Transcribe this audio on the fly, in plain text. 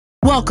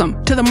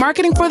Welcome to the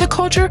Marketing for the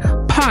Culture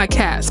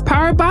podcast,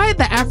 powered by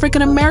the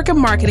African American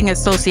Marketing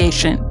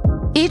Association.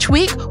 Each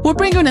week, we'll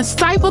bring you an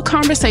insightful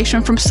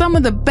conversation from some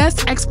of the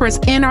best experts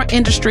in our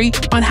industry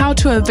on how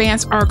to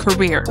advance our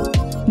career.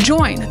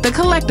 Join the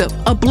collective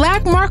of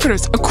Black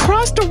marketers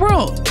across the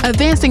world,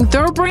 advancing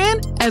their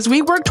brand as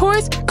we work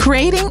towards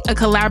creating a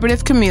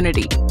collaborative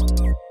community.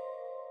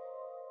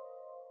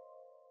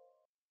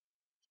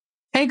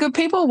 Hey, good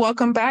people.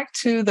 Welcome back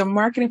to the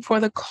Marketing for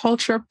the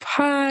Culture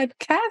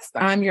podcast.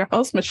 I'm your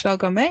host, Michelle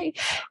Gomez,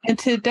 and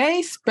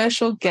today's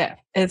special guest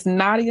is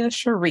Nadia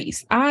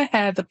Sharis. I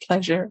had the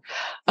pleasure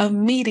of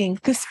meeting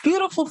this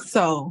beautiful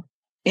soul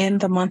in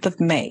the month of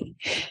May.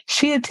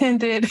 She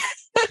attended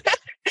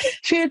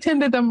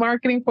the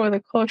Marketing for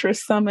the Culture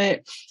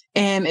Summit,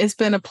 and it's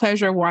been a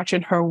pleasure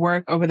watching her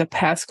work over the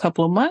past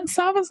couple of months.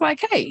 So I was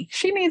like, hey,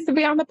 she needs to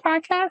be on the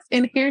podcast,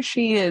 and here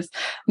she is.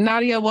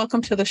 Nadia,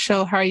 welcome to the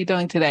show. How are you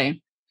doing today?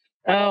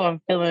 Oh,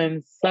 I'm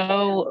feeling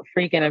so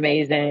freaking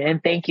amazing.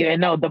 And thank you.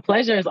 And no, the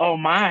pleasure is all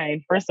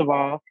mine. First of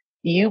all,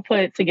 you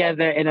put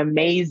together an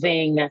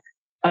amazing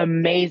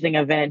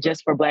event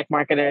just for Black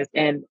marketers.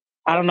 And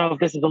I don't know if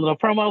this is a little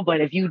promo, but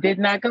if you did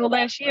not go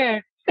last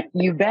year,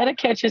 you better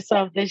catch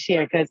yourself this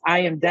year, because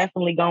I am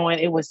definitely going.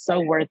 It was so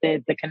worth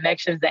it. The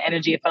connections, the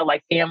energy, it felt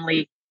like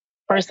family,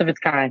 first of its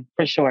kind,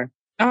 for sure.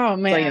 Oh,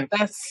 man, so, yeah.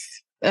 That's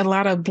a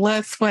lot of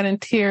blood, sweat,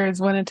 and tears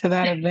went into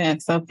that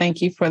event. So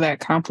thank you for that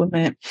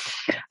compliment.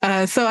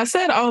 So I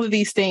said all of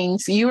these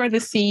things. You are the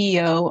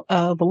CEO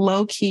of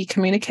LOWKEY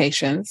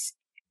Communications.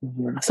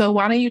 Mm-hmm. So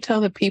why don't you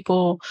tell the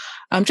people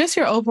just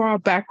your overall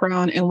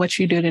background and what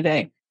you do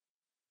today?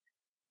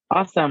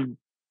 Awesome.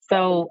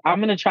 So I'm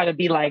going to try to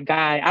be like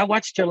Guy. I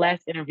watched your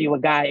last interview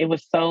with Guy. It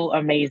was so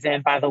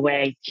amazing, by the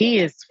way. He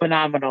is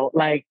phenomenal.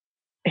 Like,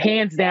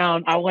 hands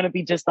down, I want to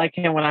be just like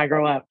him when I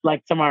grow up,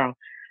 like tomorrow.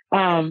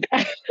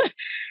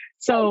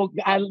 So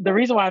the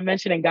reason why I'm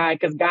mentioning Guy,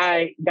 because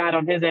Guy got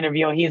on his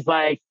interview, he's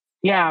like,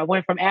 yeah, I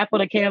went from Apple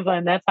to Canva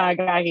and that's how I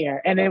got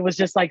here. And it was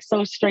just like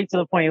so straight to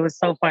the point. It was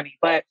so funny.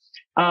 But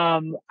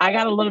I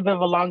got a little bit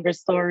of a longer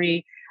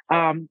story.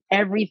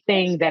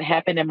 Everything that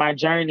happened in my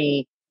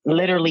journey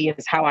literally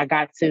is how I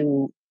got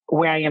to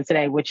where I am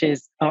today, which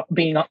is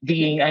being a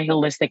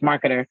holistic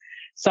marketer.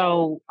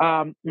 So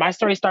my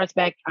story starts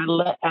back.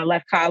 I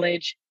left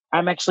college.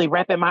 I'm actually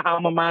repping my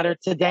alma mater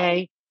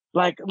today.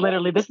 Like,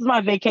 literally, this is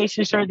my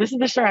vacation shirt. This is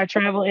the shirt I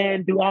travel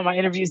in, do all my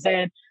interviews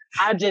in.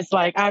 I just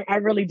I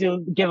really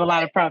do give a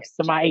lot of props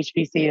to my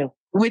HBCU.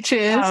 Which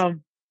is?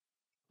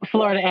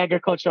 Florida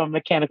Agricultural and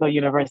Mechanical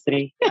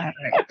University. All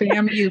right.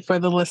 FAMU for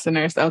the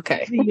listeners.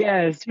 Okay.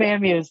 Yes,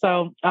 FAMU.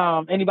 So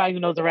anybody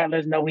who knows the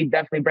Rattlers know we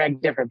definitely brag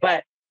different.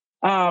 But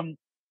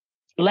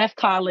left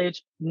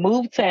college,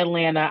 moved to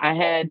Atlanta.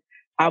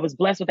 I was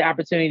blessed with the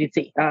opportunity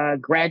to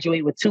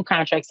graduate with 2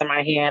 contracts in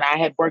my hand. I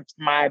had worked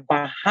my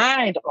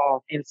behind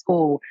off in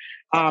school,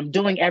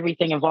 doing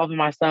everything, involving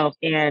myself.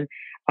 And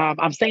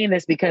I'm saying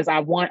this because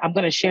I'm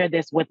going to share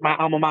this with my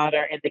alma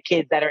mater and the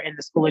kids that are in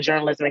the School of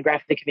Journalism and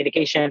Graphic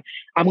Communication.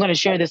 I'm going to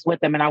share this with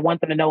them, and I want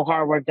them to know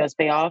hard work does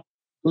pay off.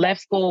 Left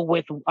school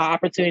with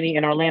opportunity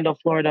in Orlando,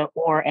 Florida,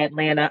 or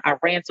Atlanta. I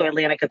ran to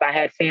Atlanta because I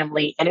had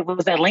family, and it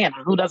was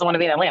Atlanta. Who doesn't want to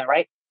be in Atlanta,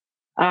 right?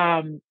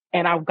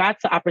 And I got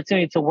the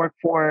opportunity to work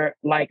for,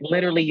 like,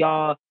 literally,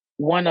 y'all,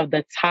 one of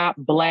the top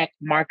Black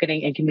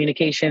marketing and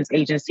communications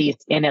agencies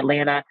in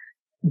Atlanta.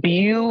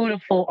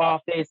 Beautiful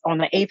office on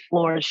the 8th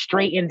floor,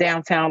 straight in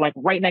downtown, like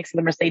right next to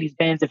the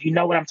Mercedes-Benz. If you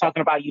know what I'm talking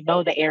about, you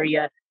know the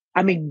area.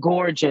 I mean,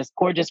 gorgeous,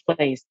 gorgeous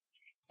place.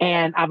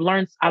 And I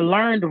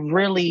learned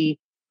really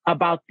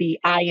about the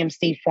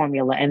IMC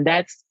formula. And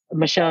that's,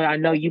 Michelle, I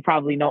know you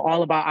probably know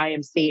all about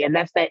IMC. And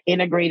that's that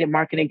integrated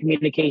marketing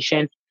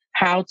communication,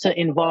 how to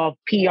involve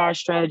PR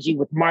strategy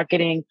with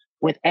marketing,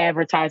 with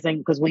advertising,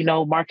 because we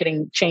know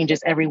marketing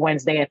changes every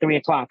Wednesday at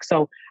 3:00.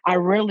 So I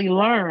really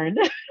learned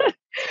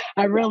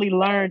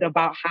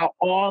about how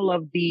all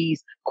of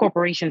these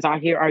corporations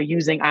out here are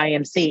using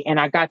IMC. And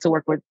I got to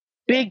work with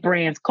big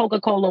brands,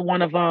 Coca-Cola,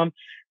 one of them,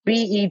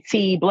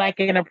 BET,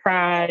 Black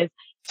Enterprise,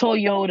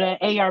 Toyota,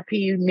 ARP,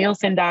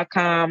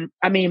 Nielsen.com.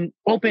 I mean,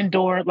 Open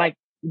Door. Like,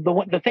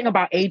 the thing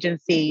about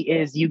agency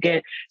is you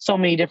get so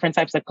many different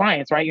types of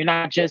clients, right? You're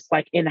not just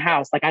like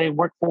in-house. Like, I didn't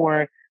work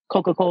for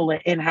Coca-Cola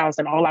in-house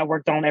and all I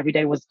worked on every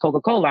day was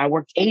Coca-Cola. I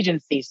worked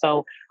agency.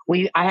 So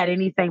I had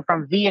anything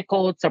from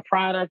vehicle to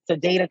product to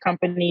data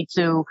company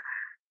to,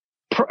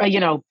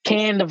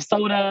 can of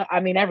soda. I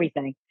mean,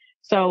 everything.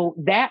 So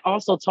that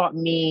also taught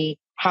me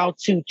how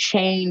to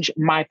change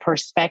my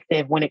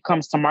perspective when it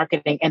comes to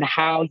marketing and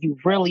how you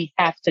really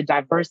have to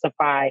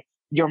diversify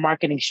your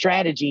marketing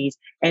strategies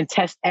and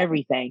test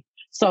everything.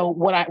 So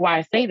why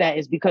I say that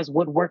is because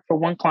what worked for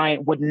one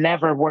client would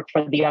never work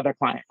for the other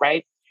client,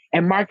 right?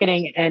 And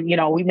marketing, and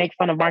we make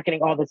fun of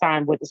marketing all the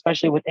time,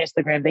 especially with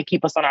Instagram, they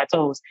keep us on our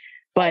toes.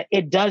 But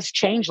it does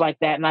change like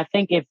that. And I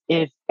think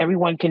if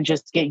everyone can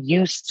just get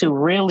used to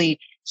really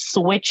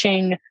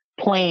switching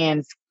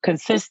plans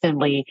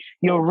consistently,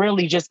 you'll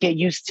really just get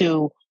used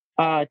to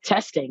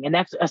testing. And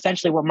that's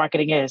essentially what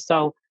marketing is.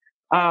 So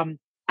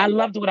I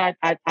loved what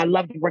I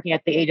loved working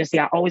at the agency.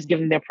 I always give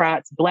them their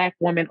props, Black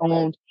woman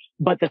owned.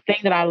 But the thing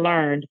that I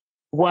learned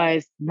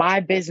was my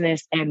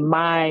business and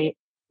my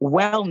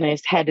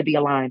wellness had to be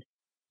aligned.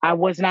 I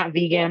was not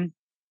vegan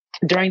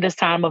during this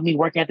time of me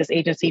working at this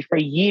agency for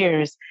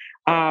years.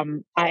 I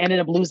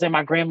ended up losing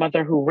my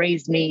grandmother who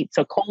raised me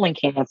to colon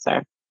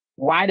cancer.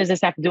 Why does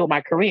this have to do with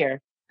my career?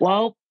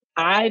 Well,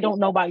 I don't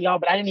know about y'all,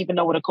 but I didn't even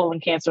know what a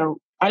colon cancer,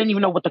 I didn't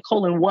even know what the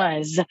colon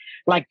was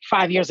like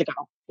 5 years ago.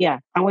 Yeah,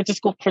 I went to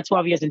school for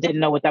 12 years and didn't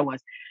know what that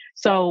was.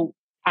 So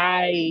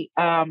I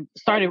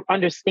started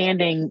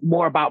understanding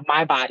more about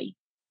my body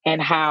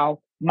and how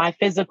my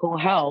physical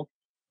health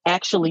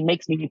actually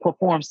makes me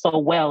perform so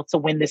well to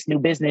win this new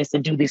business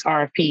and do these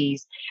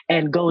RFPs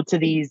and go to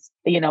these,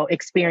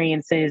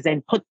 experiences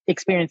and put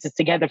experiences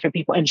together for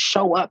people and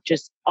show up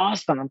just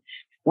awesome,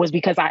 was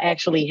because I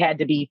actually had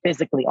to be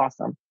physically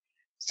awesome.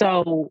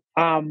 So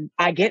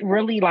I get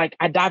really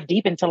I dive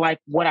deep into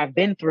what I've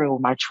been through,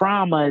 my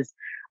traumas.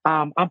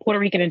 I'm Puerto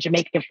Rican and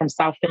Jamaican from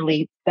South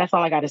Philly. That's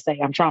all I got to say.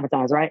 I'm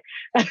traumatized, right?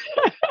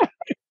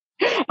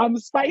 I'm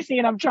spicy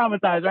and I'm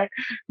traumatized, right?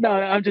 No,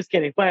 I'm just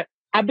kidding. But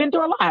I've been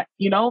through a lot,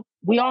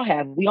 we all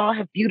have. We all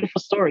have beautiful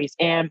stories.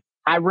 And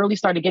I really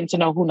started getting to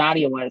know who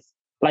Nadia was.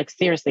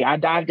 Seriously, I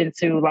dived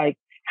into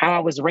how I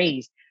was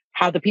raised,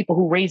 how the people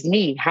who raised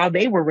me, how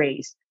they were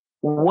raised,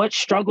 what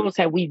struggles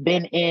have we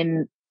been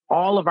in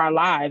all of our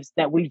lives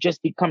that we've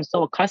just become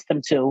so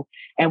accustomed to.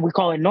 And we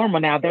call it normal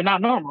now. They're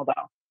not normal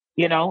though,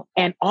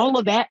 and all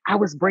of that, I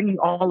was bringing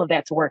all of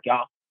that to work,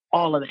 y'all.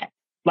 All of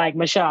that.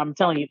 Michelle, I'm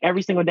telling you,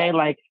 every single day,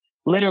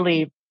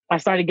 literally, I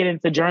started getting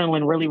into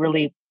journaling really,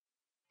 really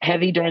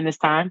heavy during this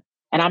time.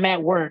 And I'm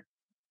at work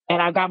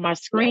and I got my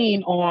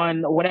screen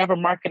on whatever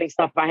marketing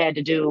stuff I had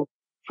to do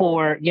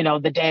for,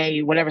 the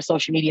day, whatever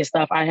social media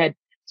stuff. I had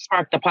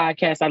sparked a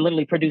podcast. I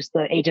literally produced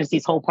the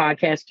agency's whole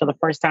podcast for the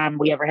first time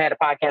we ever had a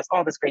podcast,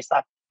 all this great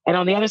stuff. And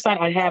on the other side,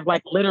 I have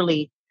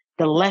literally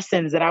the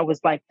lessons that I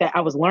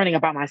was learning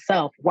about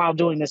myself while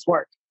doing this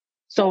work.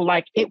 So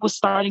it was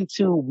starting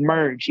to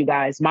merge, you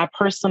guys. My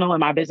personal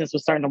and my business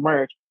was starting to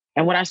merge.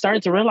 And what I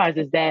started to realize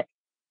is that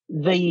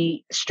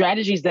the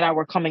strategies that I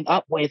were coming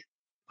up with,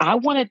 I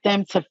wanted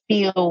them to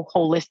feel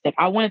holistic.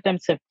 I wanted them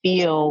to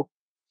feel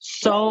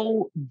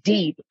so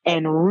deep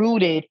and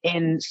rooted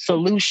in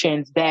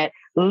solutions that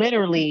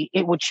literally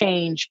it would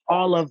change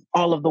all of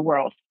the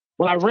world.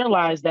 Well, I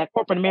realized that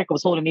corporate America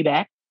was holding me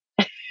back.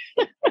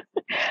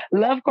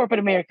 Love corporate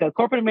America.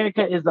 Corporate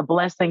America is a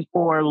blessing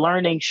for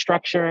learning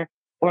structure,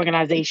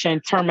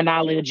 organization,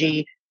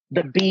 terminology,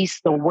 the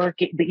beast, the work,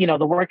 the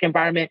work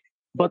environment.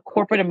 But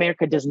corporate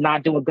America does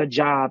not do a good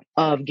job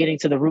of getting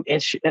to the root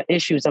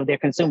issues of their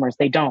consumers.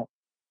 They don't.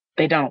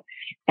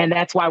 And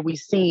that's why we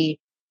see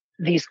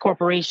these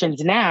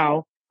corporations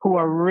now who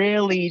are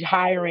really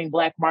hiring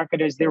Black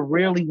marketers. They're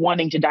really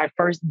wanting to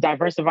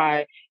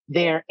diversify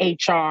their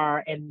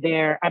HR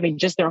and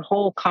just their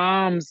whole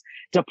comms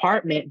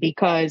department,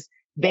 because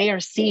they are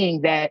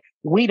seeing that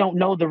we don't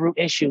know the root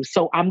issue.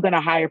 So I'm going to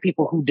hire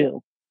people who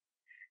do.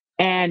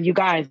 And you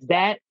guys,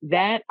 that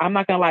I'm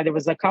not going to lie, there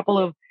was a couple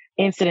of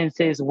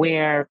incidences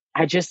where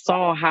I just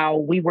saw how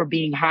we were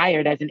being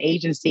hired as an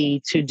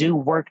agency to do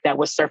work that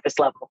was surface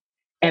level.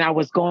 And I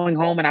was going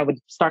home and I would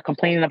start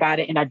complaining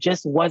about it. And I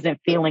just wasn't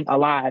feeling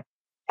alive.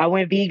 I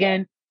went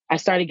vegan. I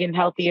started getting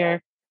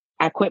healthier.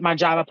 I quit my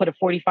job. I put a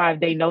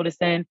 45-day notice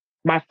in.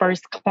 My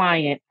first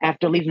client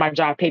after leaving my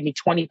job paid me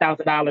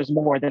 $20,000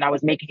 more than I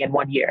was making in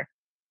 1 year.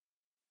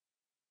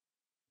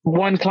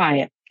 One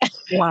client.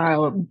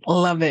 Wow.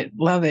 Love it.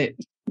 Love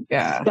it.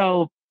 Yeah.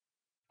 So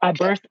I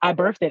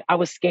birthed it. I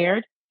was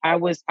scared. I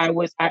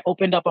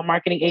opened up a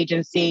marketing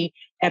agency.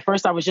 At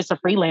first, I was just a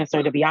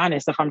freelancer, to be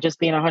honest. If I'm just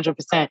being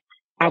 100%,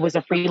 I was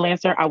a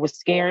freelancer. I was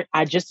scared.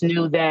 I just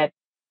knew that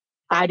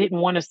I didn't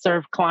want to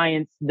serve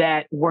clients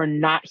that were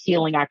not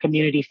healing our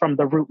community from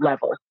the root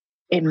level.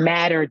 It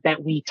mattered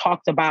that we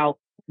talked about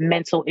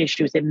mental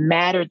issues. It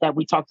mattered that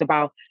we talked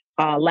about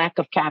lack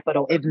of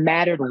capital. It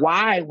mattered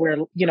why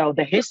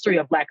the history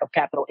of lack of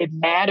capital. It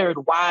mattered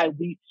why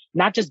we,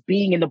 not just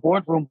being in the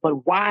boardroom,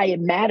 but why it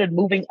mattered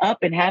moving up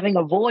and having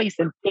a voice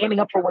and standing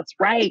up for what's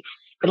right.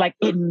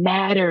 It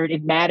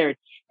mattered.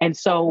 And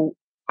so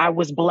I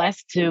was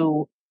blessed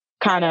to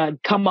kind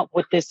of come up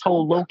with this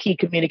whole LOWKEY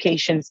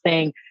Communications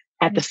thing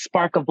at the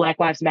spark of Black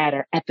Lives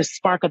Matter, at the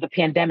spark of the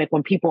pandemic,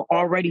 when people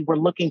already were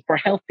looking for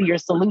healthier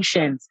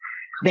solutions.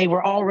 They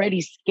were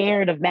already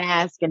scared of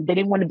masks and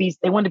they wanted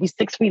to be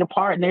 6 feet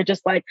apart. And they're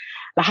just the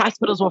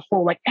hospitals were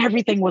full.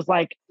 Everything was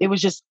it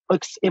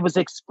was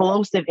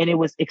explosive and it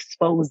was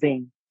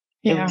exposing.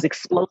 Yeah. It was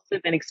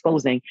explosive and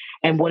exposing.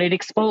 And what it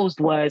exposed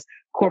was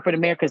corporate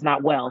America is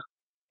not well.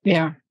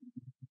 Yeah.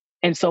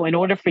 And so in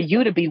order for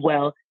you to be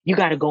well, you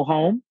got to go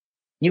home,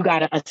 you got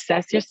to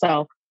assess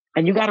yourself,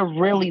 and you got to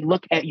really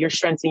look at your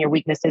strengths and your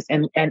weaknesses.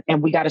 And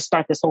we got to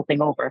start this whole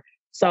thing over.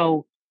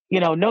 So,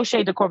 no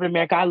shade to corporate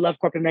America. I love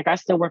corporate America. I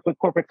still work with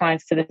corporate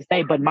clients to this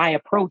day, but my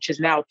approach is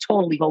now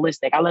totally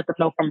holistic. I let them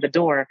know from the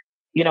door,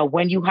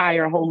 when you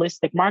hire a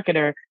holistic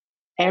marketer,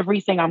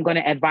 everything I'm going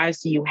to advise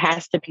to you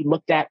has to be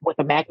looked at with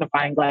a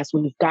magnifying glass.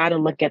 We've got to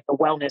look at the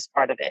wellness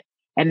part of it,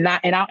 and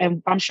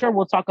I'm sure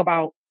we'll talk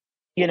about,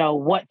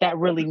 what that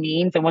really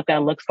means and what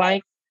that looks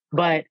like.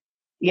 But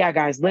yeah,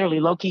 guys, literally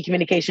LOWKEY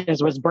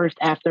Communications was birthed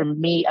after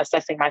me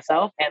assessing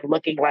myself and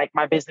looking like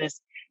my business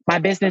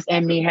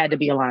and me had to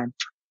be aligned.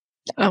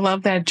 I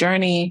love that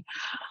journey.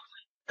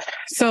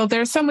 So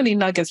there's so many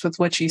nuggets with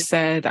what you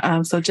said.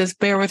 So just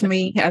bear with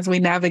me as we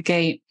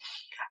navigate.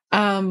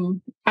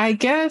 I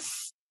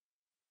guess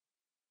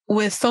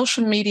with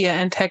social media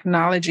and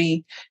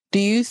technology, do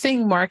you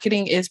think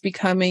marketing is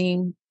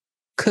becoming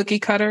cookie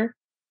cutter?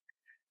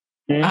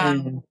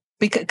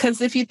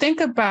 Because if you think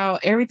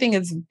about, everything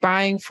is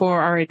vying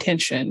for our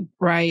attention,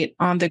 right?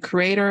 On the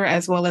creator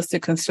as well as the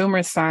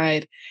consumer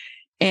side.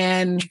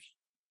 And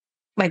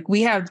like,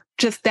 we have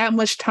just that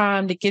much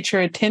time to get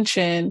your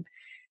attention.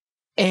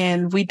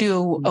 And we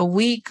do a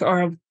week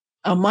or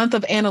a month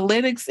of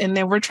analytics, and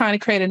then we're trying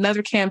to create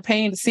another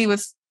campaign to see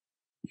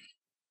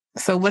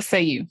so what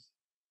say you?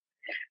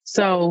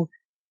 So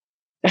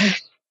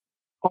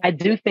I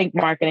do think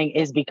marketing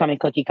is becoming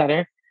cookie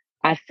cutter.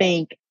 I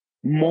think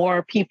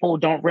more people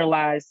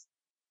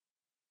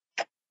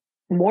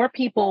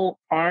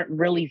aren't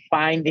really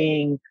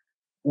finding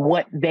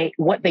what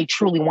they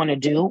truly want to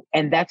do.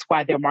 And that's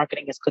why their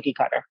marketing is cookie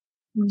cutter.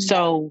 Mm-hmm.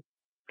 So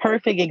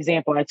perfect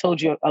example. I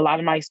told you a lot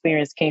of my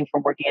experience came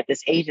from working at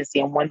this agency.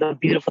 And one of the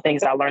beautiful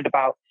things I learned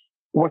about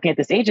working at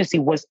this agency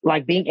was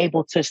like being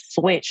able to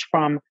switch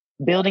from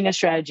building a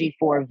strategy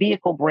for a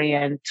vehicle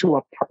brand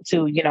to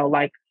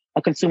like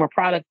a consumer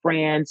product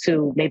brand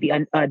to maybe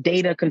a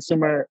data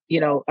consumer,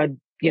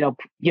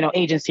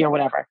 agency or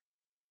whatever.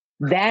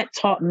 That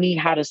taught me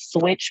how to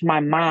switch my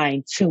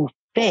mind to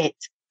fit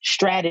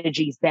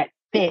strategies that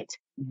fit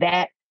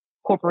that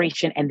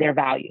corporation and their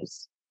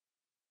values.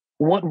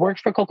 What worked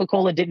for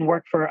Coca-Cola didn't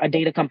work for a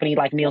data company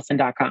like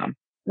Nielsen.com.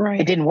 Right.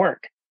 It didn't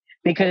work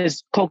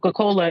because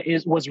Coca-Cola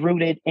was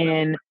rooted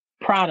in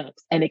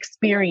products and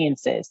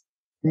experiences.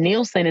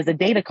 Nielsen is a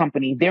data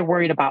company. They're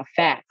worried about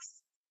facts,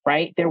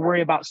 right? They're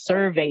worried about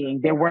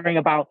surveying. They're worrying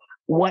about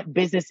what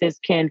businesses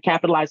can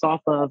capitalize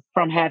off of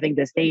from having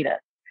this data.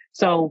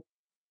 So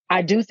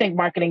I do think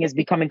marketing is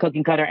becoming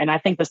cookie cutter. And I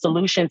think the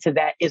solution to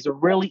that is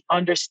really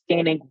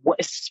understanding what,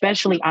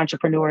 especially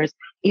entrepreneurs,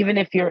 even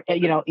if your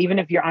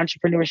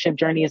entrepreneurship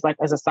journey is like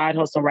as a side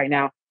hustle right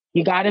now,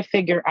 you got to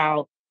figure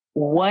out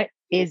what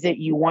is it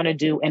you want to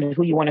do and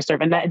who you want to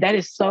serve. And that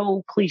is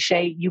so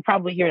cliche. You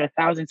probably hear it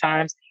 1,000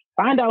 times.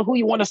 Find out who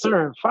you want to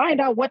serve. Find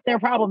out what their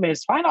problem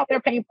is. Find out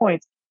their pain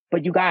points.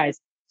 But you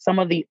guys, some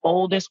of the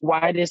oldest,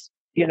 widest,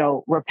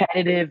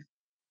 repetitive,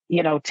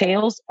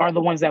 tales are the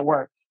ones that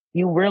work.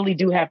 You really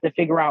do have to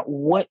figure out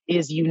what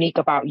is unique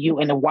about you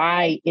and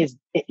why is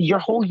your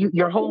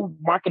whole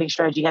marketing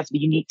strategy has to be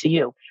unique to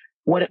you.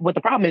 What the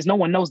problem is, no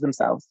one knows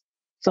themselves.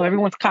 So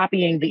everyone's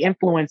copying the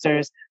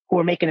influencers who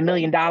are making $1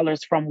 million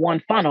from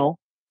one funnel.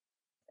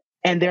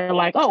 And they're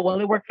like, oh, well,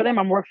 it worked for them.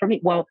 I'm work for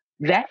me. Well,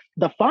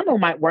 the funnel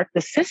might work.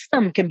 The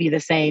system can be the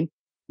same,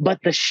 but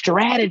the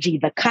strategy,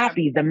 the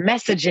copy, the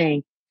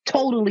messaging,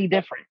 totally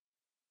different.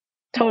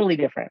 Totally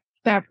different.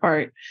 That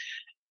part.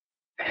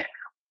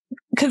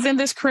 Because in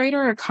this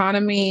creator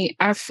economy,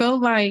 I feel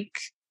like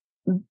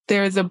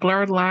there's a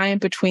blurred line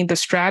between the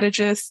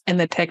strategist and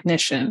the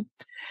technician.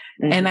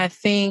 Mm-hmm. And I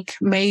think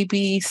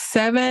maybe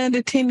 7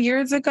 to 10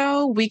 years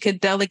ago, we could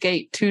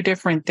delegate 2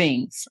 different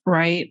things,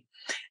 right?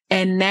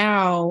 And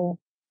now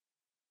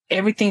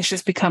everything's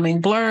just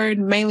becoming blurred,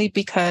 mainly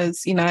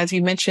because, as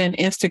you mentioned,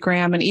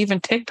 Instagram and even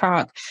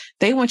TikTok,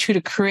 they want you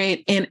to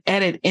create and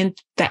edit in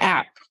the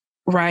app,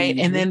 right?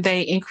 Mm-hmm. And then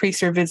they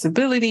increase your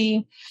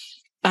visibility.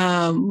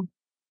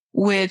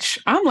 Which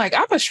I'm like,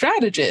 I'm a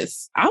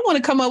strategist. I want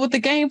to come up with the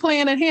game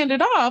plan and hand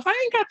it off.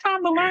 I ain't got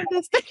time to learn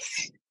this thing.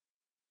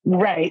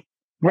 Right.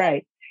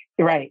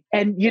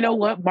 And you know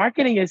what?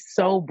 Marketing is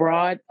so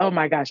broad. Oh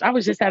my gosh. I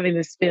was just having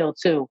this feel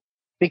too,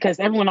 because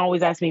everyone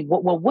always asks me,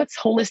 well, what's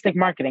holistic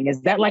marketing?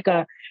 Is that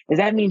does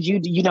that mean you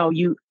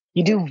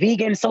do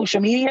vegan social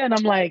media? And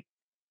I'm like,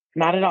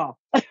 not at all.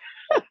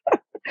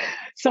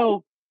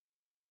 So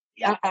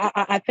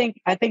I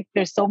think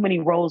there's so many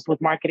roles with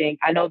marketing.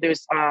 I know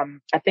there's, I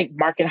think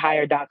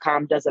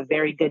markethire.com does a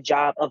very good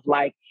job of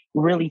like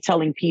really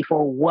telling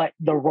people what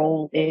the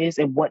role is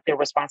and what their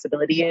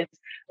responsibility is.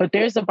 But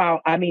there's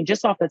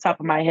just off the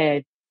top of my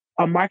head,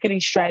 a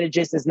marketing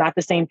strategist is not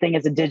the same thing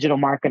as a digital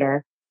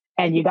marketer.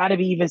 And you got to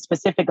be even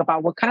specific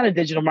about what kind of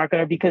digital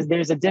marketer, because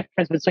there's a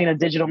difference between a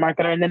digital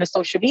marketer and then a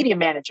social media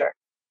manager.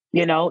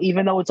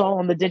 Even though it's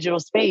all in the digital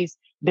space,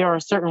 there are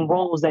certain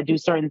roles that do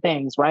certain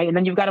things, right? And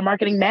then you've got a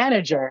marketing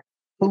manager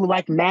who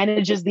like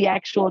manages the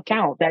actual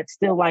account. That's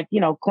still like,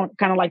 kind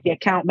of like the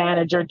account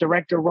manager,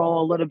 director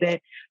role a little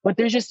bit. But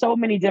there's just so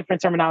many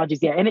different terminologies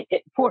there. And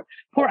poor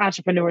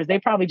entrepreneurs, they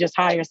probably just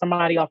hire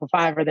somebody off of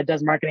Fiverr that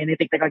does marketing. They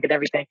think they're going to get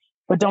everything.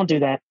 But don't do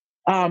that.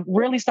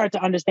 Really start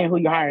to understand who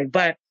you're hiring.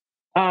 But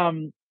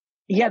and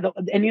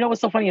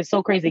what's so funny? It's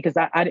so crazy because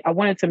I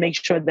wanted to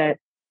make sure that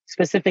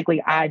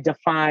specifically I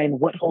define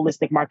what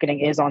holistic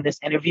marketing is on this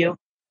interview.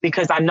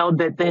 because I know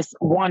that this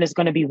one is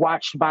going to be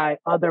watched by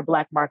other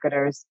Black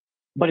marketers,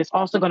 but it's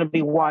also going to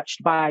be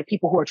watched by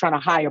people who are trying to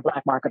hire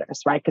Black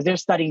marketers, right? Because they're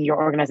studying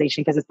your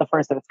organization because it's the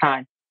first of its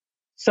kind.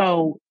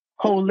 So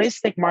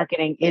holistic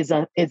marketing is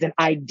an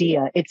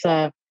idea. It's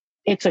a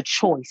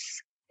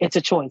choice. It's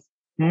a choice.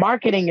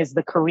 Marketing is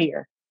the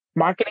career.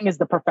 Marketing is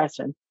the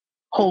profession.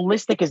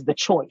 Holistic is the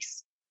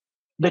choice.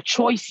 The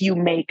choice you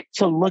make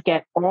to look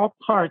at all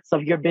parts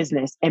of your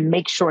business and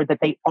make sure that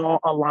they all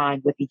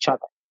align with each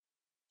other.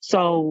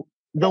 So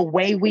the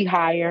way we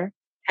hire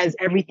has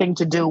everything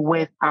to do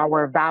with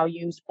our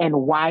values and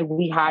why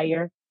we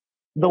hire.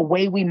 The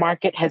way we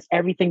market has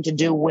everything to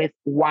do with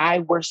why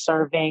we're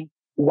serving,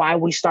 why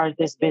we started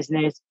this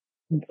business,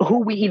 who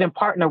we even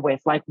partner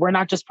with. Like, we're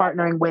not just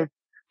partnering with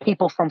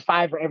people from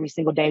Fiverr every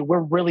single day. We're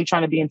really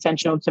trying to be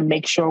intentional to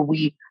make sure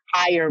we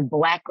hire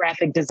Black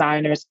graphic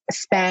designers,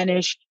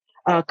 Spanish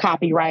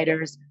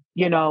copywriters,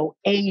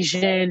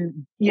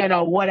 Asian,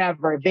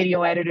 whatever,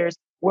 video editors.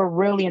 We're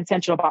really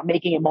intentional about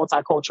making it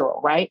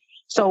multicultural, right?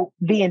 So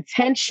the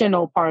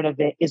intentional part of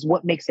it is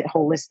what makes it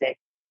holistic.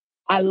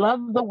 I love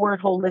the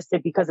word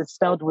holistic because it's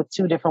spelled with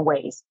two different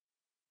ways.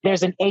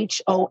 There's an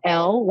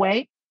HOL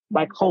way,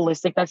 like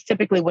holistic. That's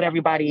typically what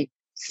everybody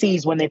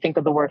sees when they think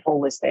of the word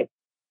holistic.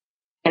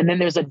 And then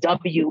there's a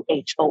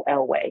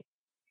WHOL way.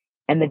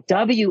 And the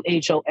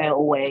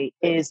WHOL way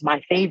is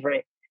my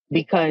favorite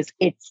because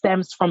it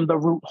stems from the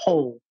root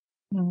whole.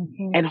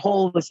 Mm-hmm. And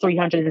whole is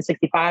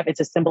 365. It's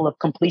a symbol of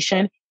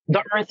completion.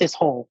 The earth is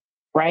whole,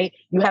 right?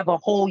 You have a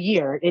whole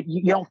year.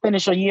 You don't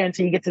finish a year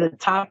until you get to the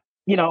top,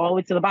 all the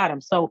way to the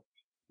bottom. So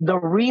the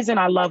reason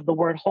I love the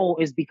word whole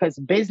is because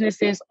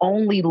businesses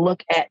only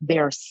look at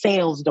their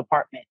sales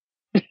department.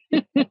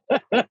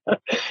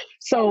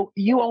 So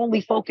you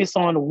only focus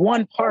on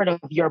one part of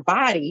your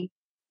body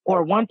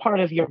or one part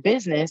of your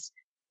business.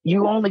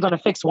 You're only going to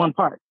fix one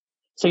part.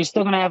 So you're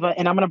still going to have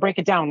and I'm going to break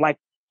it down. Like,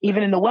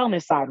 even in the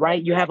wellness side,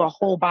 right? You have a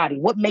whole body.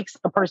 What makes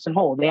a person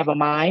whole? They have a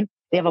mind,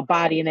 they have a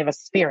body, and they have a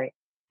spirit.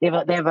 They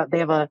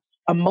have a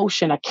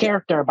emotion, a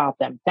character about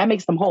them. That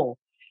makes them whole.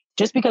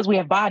 Just because we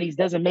have bodies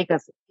doesn't make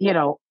us,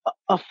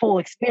 a full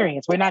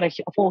experience. We're not a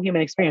full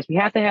human experience. We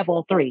have to have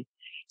all three.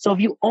 So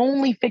if you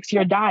only fix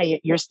your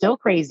diet, you're still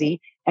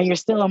crazy and you're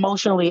still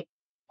emotionally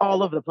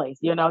all over the place.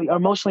 You're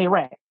emotionally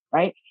wrecked,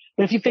 right?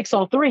 But if you fix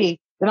all three,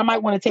 then I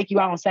might want to take you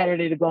out on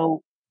Saturday to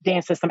go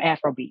dance to some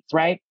Afro beats,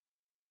 right?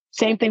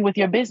 Same thing with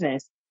your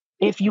business.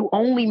 If you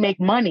only make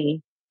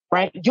money,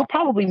 right, you'll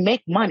probably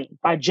make money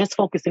by just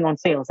focusing on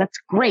sales. That's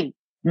great.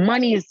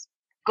 Money is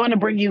going to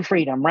bring you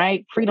freedom,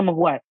 right? Freedom of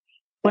what?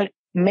 But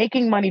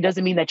making money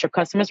doesn't mean that your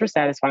customers were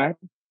satisfied,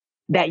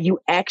 that you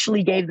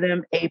actually gave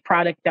them a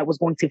product that was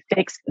going to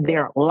fix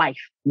their life,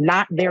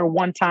 not their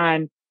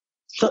one-time,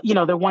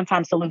 their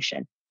one-time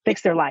solution,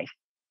 fix their life.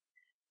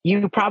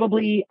 You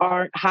probably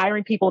are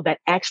hiring people that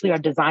actually are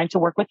designed to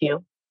work with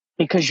you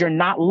because you're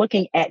not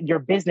looking at your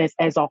business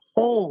as a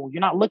whole.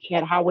 You're not looking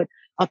at how it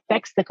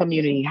affects the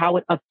community, how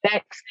it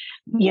affects,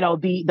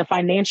 the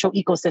financial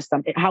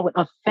ecosystem, how it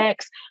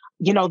affects,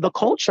 the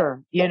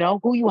culture,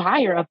 who you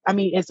hire. I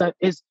mean,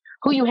 is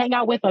who you hang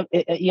out with,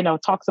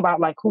 talks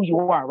about like who you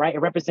are, right? It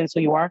represents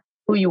who you are.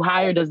 Who you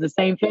hire does the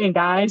same thing,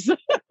 guys.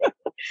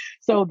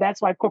 So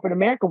that's why corporate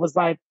America was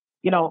like,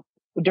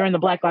 during the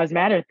Black Lives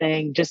Matter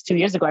thing just 2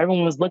 years ago,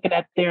 everyone was looking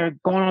at going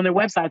on their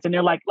websites and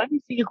they're like, let me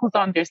see who's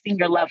on their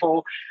senior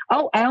level.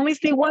 Oh, I only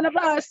see one of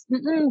us.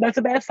 That's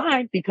a bad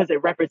sign because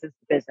it represents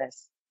the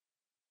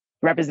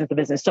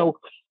business. So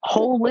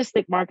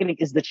holistic marketing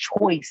is the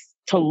choice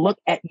to look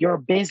at your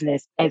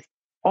business as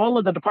all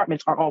of the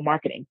departments are all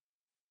marketing.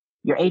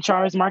 Your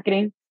HR is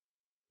marketing.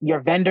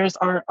 Your vendors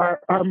are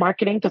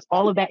marketing because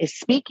all of that is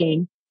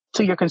speaking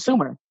to your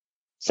consumer.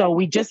 So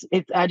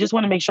I just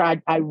want to make sure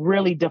I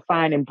really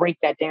define and break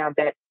that down,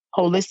 that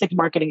holistic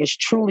marketing is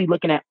truly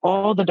looking at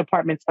all the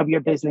departments of your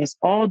business,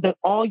 all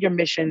your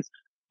missions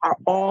are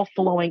all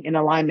flowing in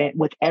alignment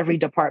with every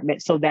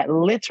department so that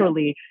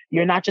literally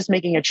you're not just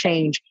making a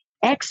change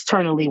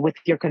externally with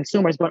your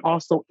consumers, but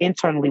also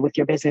internally with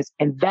your business.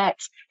 And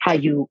that's how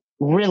you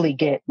really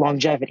get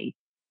longevity.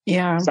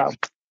 Yeah. So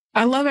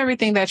I love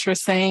everything that you're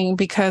saying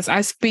because I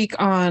speak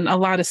on a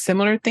lot of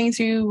similar things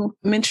you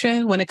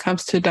mentioned when it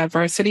comes to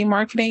diversity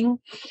marketing.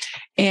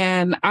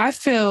 And I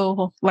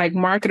feel like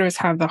marketers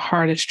have the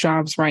hardest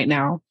jobs right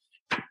now.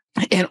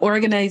 And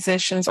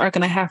organizations are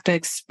going to have to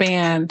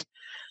expand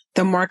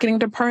the marketing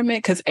department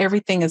because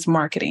everything is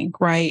marketing,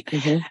 right?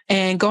 Mm-hmm.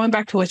 And going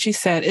back to what you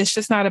said, it's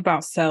just not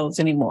about sales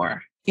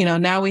anymore.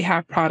 Now we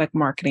have product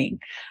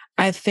marketing.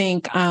 I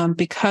think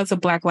because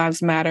of Black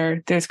Lives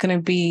Matter, there's going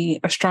to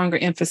be a stronger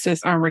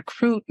emphasis on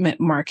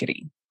recruitment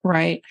marketing,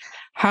 right?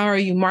 How are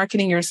you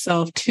marketing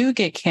yourself to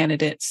get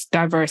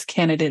diverse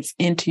candidates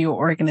into your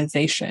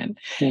organization?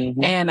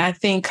 Mm-hmm. And I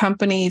think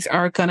companies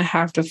are going to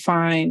have to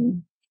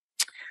find,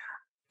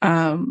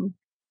 I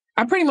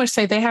pretty much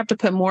say they have to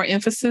put more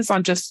emphasis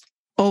on just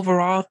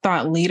overall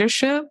thought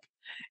leadership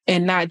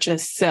and not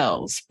just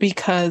sales,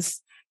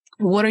 because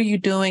what are you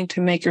doing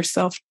to make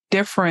yourself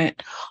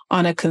different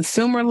on a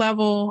consumer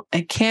level,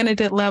 a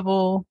candidate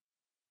level,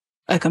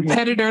 a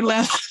competitor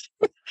left.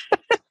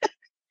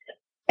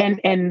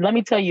 And let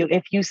me tell you,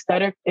 if you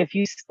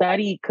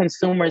study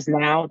consumers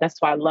now, that's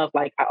why I love,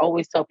 like, I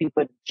always tell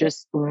people,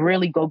 just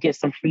really go get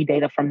some free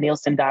data from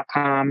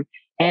Nielsen.com,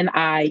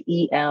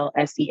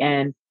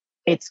 Nielsen.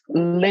 It's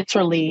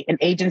literally an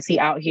agency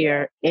out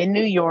here in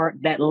New York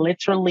that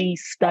literally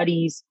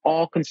studies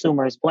all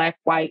consumers, Black,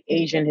 white,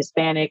 Asian,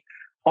 Hispanic,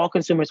 all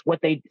consumers,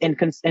 what they, and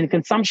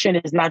consumption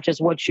is not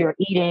just what you're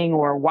eating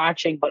or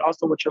watching, but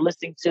also what you're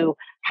listening to,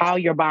 how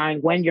you're buying,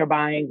 when you're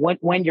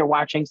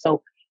watching.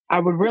 So I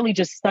would really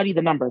just study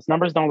the numbers.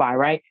 Numbers don't lie,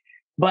 right?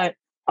 But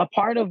a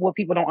part of what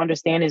people don't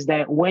understand is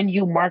that when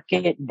you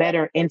market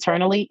better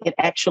internally, it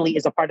actually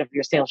is a part of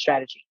your sales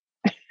strategy.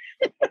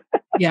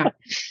 Yeah.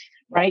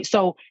 Right.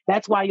 So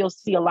that's why you'll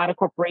see a lot of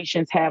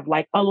corporations have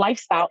like a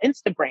lifestyle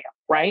Instagram,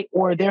 right?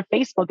 Or their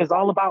Facebook is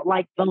all about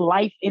like the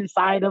life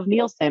inside of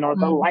Nielsen or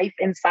the life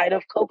inside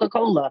of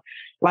Coca-Cola.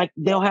 Like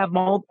they'll have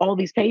all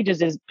these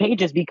pages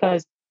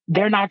because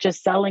they're not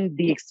just selling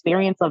the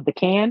experience of the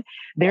can,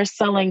 they're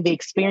selling the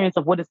experience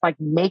of what it's like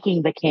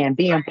making the can,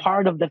 being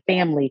part of the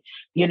family,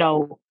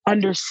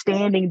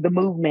 understanding the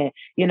movement,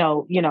 you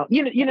know what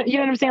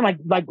I'm saying?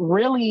 Like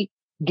really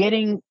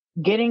getting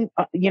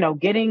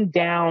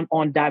down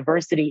on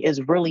diversity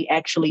is really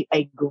actually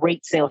a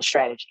great sales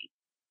strategy.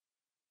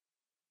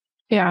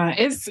 Yeah,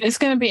 it's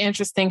going to be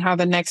interesting how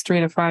the next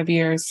 3 to 5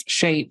 years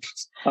shape.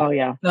 Oh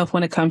yeah,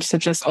 when it comes to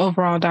just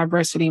overall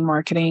diversity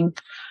marketing.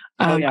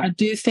 I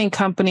do think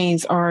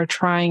companies are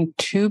trying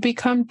to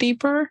become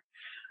deeper,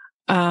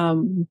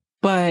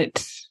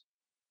 but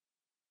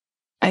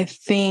I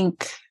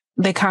think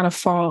they kind of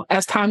fall,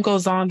 as time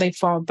goes on, they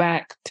fall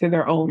back to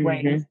their old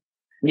ways.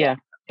 Yeah,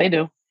 they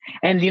do.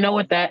 And you know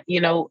what I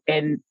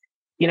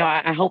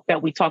hope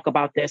that we talk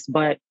about this,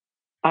 but,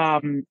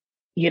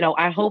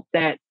 I hope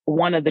that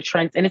one of the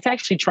trends, and it's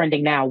actually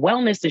trending now,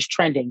 wellness is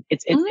trending.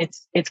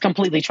 It's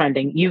completely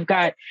trending. You've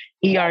got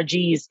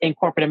ERGs in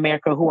corporate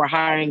America who are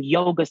hiring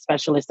yoga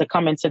specialists to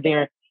come into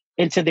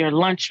their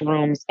lunch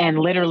rooms and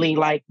literally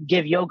like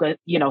give yoga,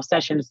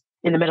 sessions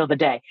in the middle of the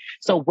day.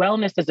 So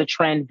wellness is a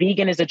trend.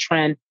 Vegan is a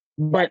trend,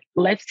 but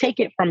let's take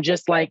it from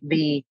just like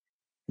the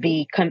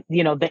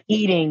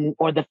eating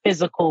or the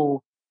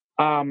physical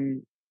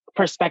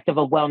perspective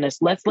of wellness.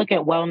 Let's look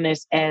at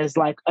wellness as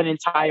like an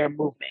entire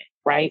movement,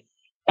 right?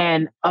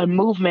 And a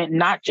movement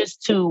not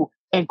just to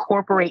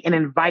incorporate and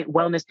invite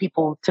wellness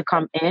people to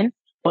come in,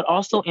 but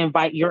also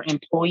invite your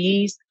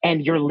employees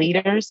and your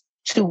leaders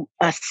to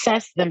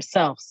assess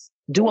themselves,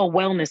 do a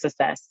wellness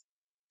assess.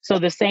 So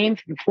the same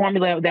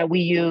formula that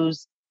we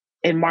use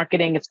in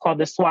marketing, it's called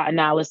the SWOT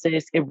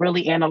analysis. It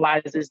really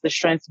analyzes the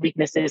strengths,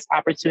 weaknesses,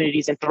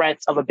 opportunities, and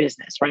threats of a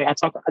business, right?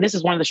 This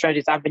is one of the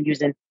strategies I've been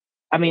using.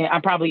 I mean,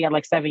 I'm probably at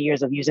like 7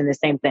 years of using the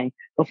same thing.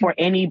 Before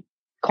any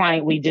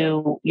client we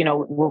do,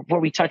 where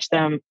we touch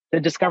them, the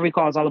discovery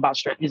call is all about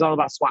strength. It's all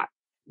about SWOT.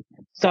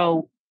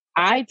 So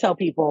I tell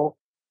people,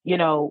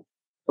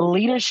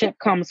 leadership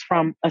comes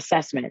from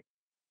assessment.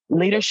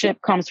 Leadership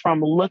comes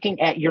from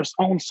looking at your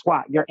own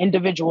SWOT, your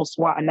individual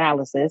SWOT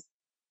analysis,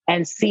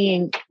 and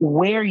seeing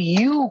where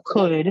you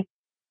could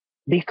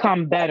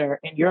become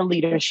better in your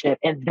leadership.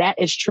 And that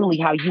is truly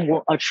how you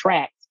will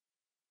attract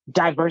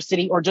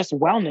diversity or just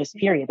wellness,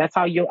 period. That's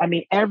how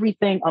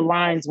everything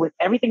aligns with,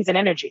 everything's an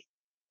energy,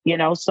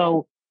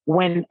 So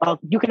when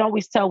you can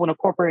always tell when a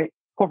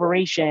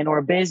corporation or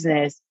a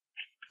business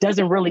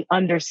doesn't really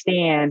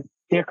understand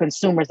their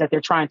consumers that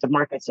they're trying to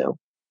market to,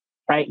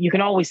 right? You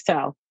can always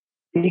tell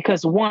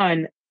because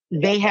one,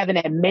 they haven't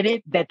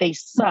admitted that they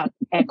suck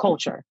at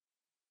culture.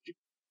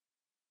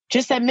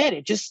 Just admit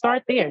it. Just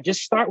start there.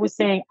 Just start with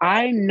saying,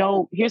 I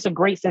know, here's a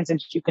great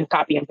sentence you can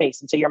copy and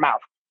paste into your mouth.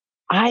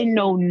 I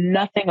know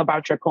nothing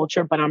about your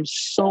culture, but I'm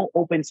so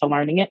open to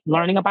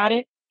learning about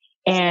it.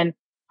 And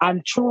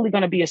I'm truly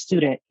going to be a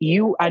student.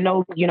 I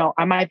know,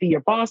 I might be your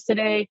boss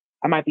today.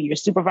 I might be your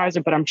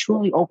supervisor, but I'm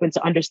truly open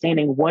to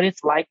understanding what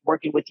it's like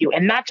working with you.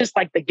 And not just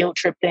like the guilt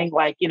trip thing,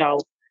 like, I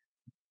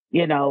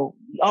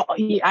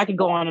could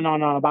go on and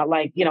on about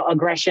like,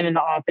 aggression in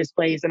the office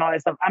place and all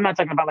that stuff. I'm not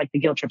talking about like the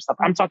guilt trip stuff.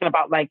 I'm talking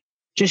about like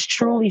just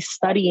truly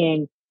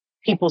studying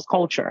people's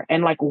culture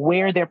and like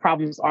where their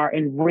problems are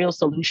and real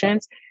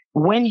solutions.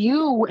 When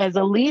you as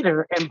a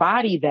leader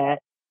embody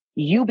that,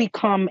 you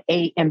become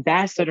an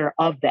ambassador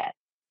of that.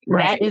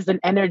 Right. That is an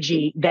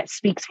energy that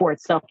speaks for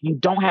itself. You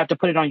don't have to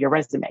put it on your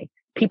resume.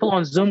 People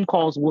on Zoom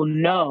calls will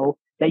know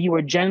that you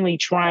are generally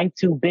trying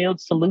to build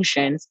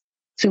solutions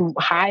to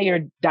hire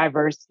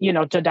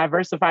to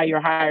diversify your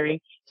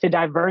hiring, to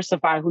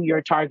diversify who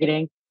you're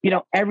targeting.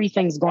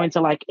 Everything's going to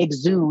like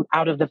exude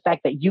out of the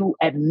fact that you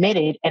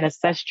admitted and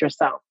assessed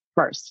yourself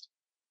first.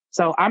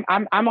 So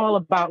I'm all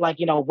about like,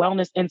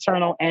 wellness,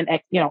 internal and,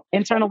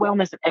 internal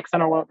wellness and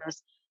external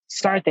wellness.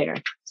 Start there.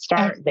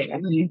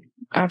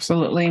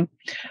 Absolutely.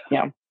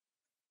 Yeah.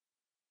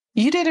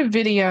 You did a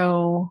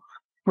video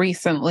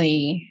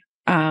recently,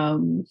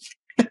 and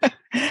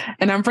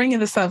I'm bringing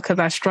this up because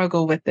I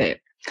struggle with it.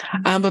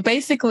 But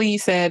basically you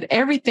said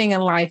everything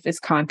in life is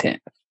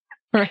content,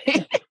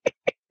 right?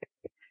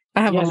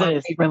 I have a Yes, it love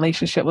is. hate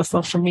relationship with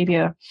social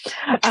media.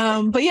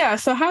 But yeah,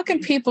 so how can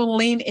people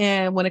lean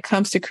in when it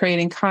comes to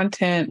creating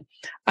content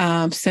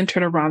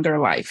centered around their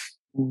life?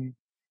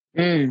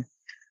 Mm.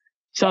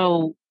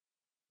 So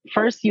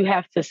first you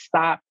have to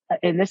stop.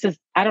 And this is,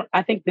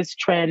 I think this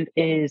trend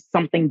is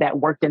something that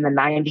worked in the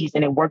 90s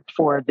and it worked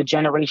for the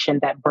generation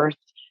that birthed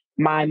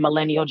my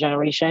millennial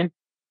generation,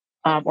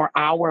 or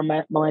our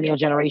millennial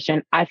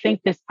generation. I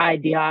think this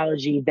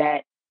ideology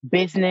that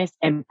business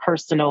and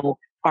personal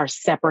are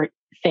separate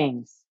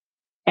things.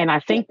 And I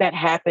think that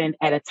happened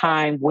at a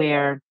time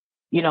where,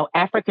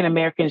 African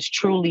Americans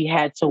truly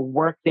had to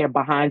work their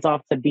behinds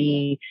off to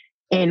be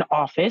in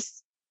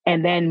office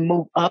and then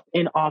move up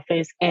in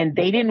office. And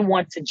they didn't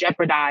want to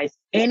jeopardize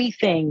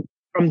anything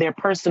from their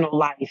personal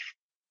life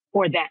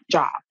for that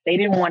job. They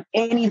didn't want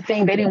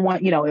anything. They didn't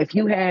want, if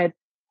you had,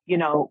 you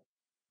know,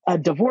 a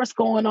divorce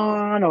going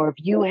on, or if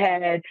you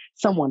had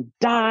someone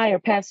die or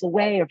pass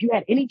away, or if you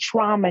had any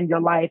trauma in your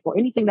life or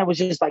anything that was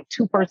just like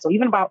too personal,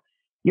 even about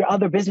your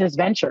other business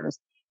ventures,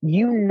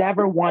 you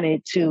never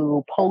wanted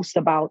to post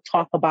about,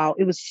 talk about.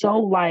 It was so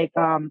like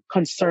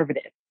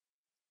conservative.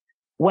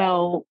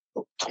 Well,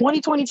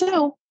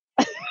 2022,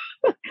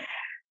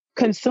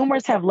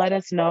 consumers have let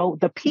us know,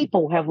 the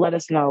people have let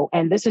us know,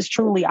 and this is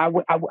truly, I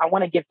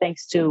want to give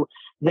thanks to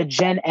the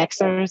Gen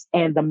Xers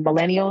and the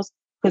millennials,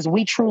 because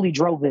we truly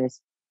drove this.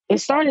 It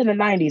started in the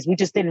 90s. We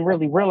just didn't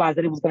really realize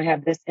that it was going to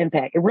have this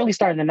impact. It really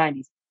started in the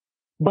 90s.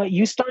 But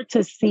you start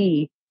to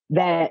see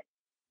that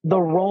the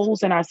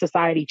roles in our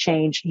society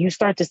change. You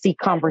start to see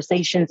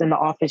conversations in the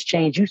office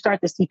change. You start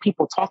to see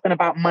people talking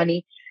about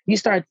money. You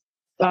start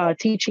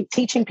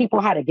teaching people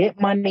how to get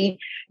money.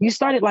 You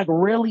started like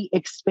really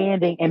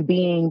expanding and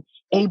being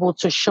able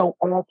to show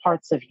all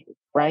parts of you,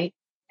 right?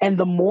 And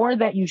the more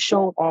that you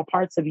showed all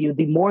parts of you,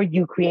 the more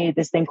you created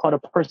this thing called a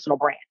personal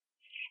brand.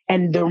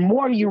 And the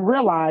more you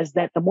realize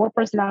that the more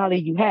personality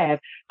you have,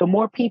 the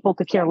more people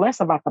could care less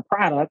about the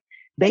product.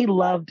 They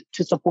loved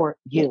to support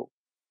you,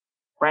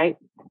 right?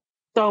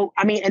 So,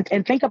 I mean,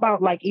 and think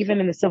about like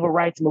even in the civil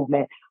rights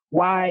movement,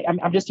 why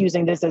I'm just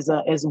using this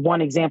as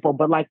one example,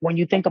 but like when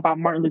you think about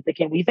Martin Luther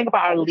King, when you think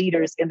about our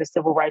leaders in the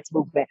civil rights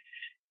movement,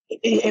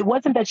 it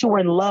wasn't that you were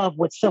in love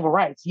with civil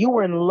rights. You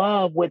were in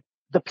love with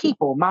the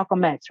people,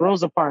 Malcolm X,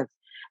 Rosa Parks,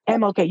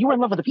 MLK. You were in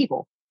love with the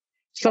people.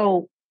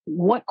 So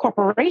what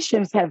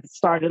corporations have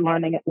started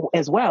learning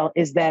as well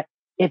is that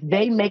if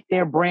they make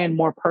their brand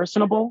more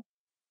personable,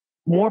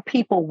 more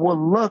people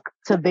will look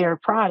to their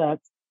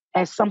product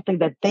as something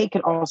that they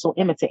can also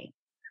imitate.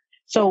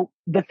 So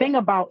the thing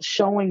about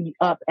showing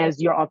up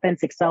as your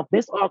authentic self,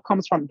 this all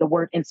comes from the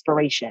word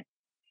inspiration.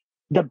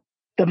 The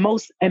the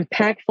most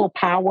impactful,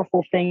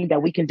 powerful thing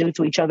that we can do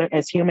to each other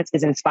as humans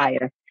is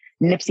inspire.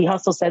 Nipsey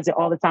Hussle says it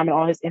all the time in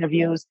all his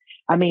interviews.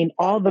 I mean,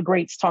 all the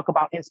greats talk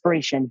about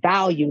inspiration,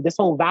 value. This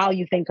whole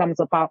value thing comes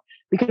about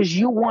because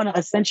you want to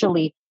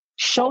essentially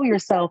show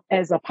yourself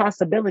as a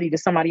possibility to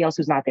somebody else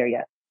who's not there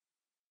yet.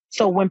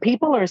 So when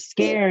people are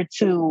scared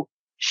to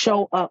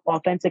show up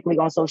authentically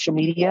on social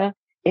media,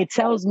 it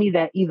tells me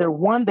that either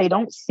one, they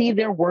don't see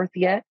their worth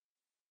yet.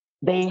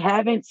 They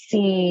haven't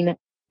seen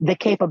the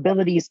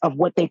capabilities of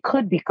what they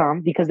could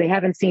become because they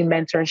haven't seen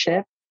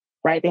mentorship,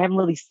 right? They haven't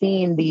really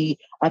seen the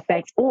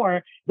effects,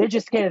 or they're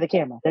just scared of the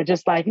camera. They're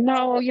just like,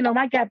 no,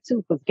 my gap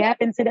tooth was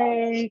gapping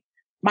today.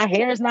 My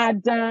hair is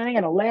not done,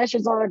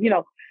 lashes are,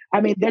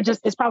 I mean,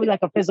 it's probably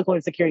like a physical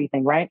insecurity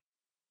thing, right?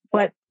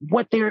 But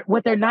what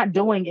they're not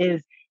doing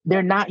is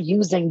they're not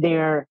using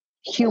their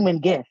human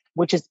gift,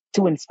 which is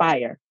to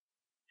inspire.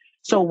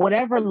 So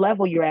whatever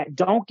level you're at,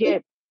 don't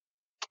get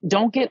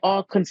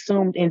all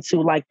consumed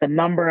into like the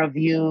number of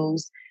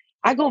views.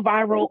 I go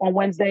viral on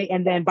Wednesday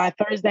and then by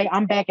Thursday,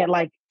 I'm back at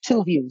like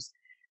 2 views.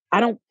 I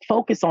don't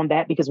focus on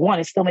that because one,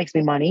 it still makes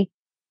me money.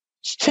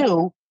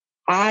 Two,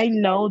 I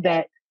know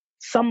that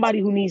somebody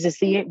who needs to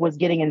see it was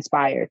getting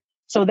inspired.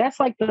 So that's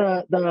like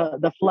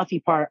the fluffy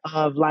part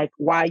of like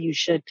why you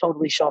should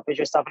totally show up as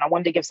yourself. And I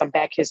wanted to give some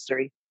back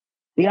history.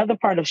 The other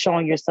part of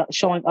showing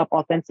up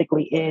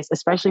authentically is,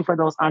 especially for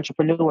those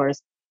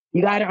entrepreneurs,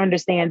 you got to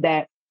understand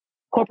that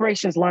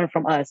corporations learn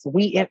from us.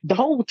 The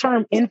whole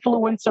term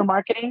influencer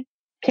marketing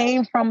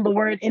came from the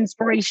word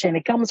inspiration.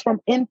 It comes from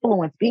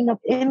influence, being of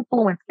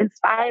influence,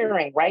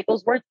 inspiring, right?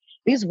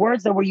 These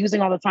words that we're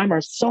using all the time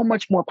are so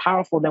much more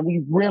powerful than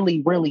we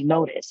really, really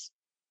notice.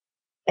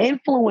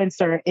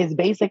 Influencer is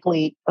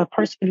basically a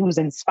person who's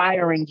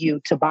inspiring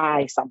you to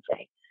buy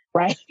something,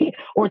 right?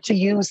 Or to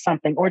use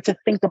something or to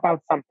think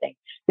about something.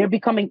 They're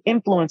becoming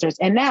influencers.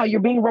 And now you're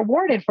being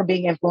rewarded for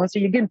being influencer.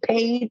 You're getting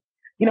paid,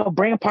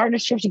 brand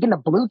partnerships. You're getting a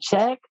blue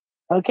check.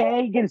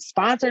 Okay. You're getting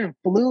sponsored and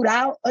flued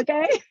out.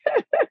 Okay.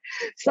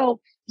 So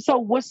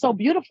what's so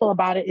beautiful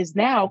about it is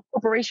now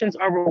corporations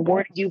are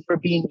rewarding you for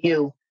being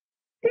you.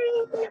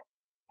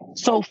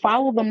 So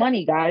follow the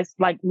money, guys.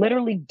 Like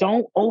literally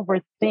don't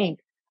overthink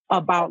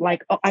about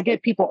like, I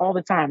get people all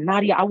the time,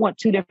 Nadia, I want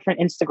 2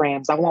 different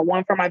Instagrams. I want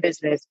one for my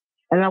business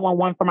and I want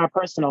one for my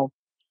personal.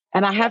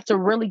 And I have to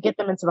really get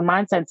them into the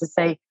mindset to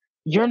say,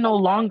 you're no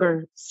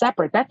longer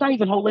separate. That's not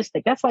even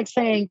holistic. That's like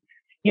saying,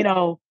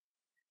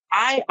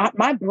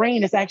 my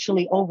brain is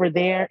actually over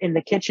there in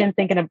the kitchen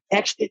thinking of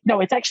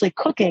it's actually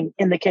cooking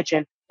in the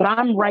kitchen, but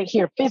I'm right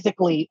here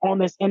physically on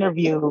this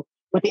interview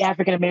with the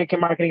African American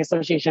Marketing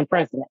Association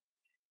president.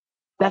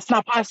 That's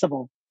not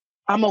possible.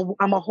 I'm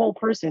a whole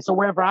person. So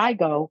wherever I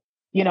go,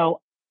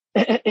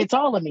 it's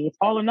all of me. It's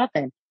all or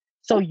nothing.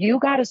 So you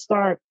got to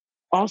start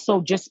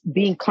also just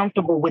being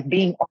comfortable with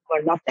being all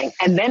or nothing.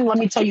 And then let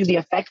me tell you the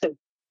effect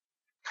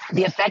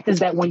is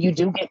that when you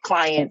do get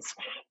clients,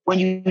 when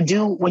you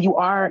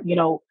are,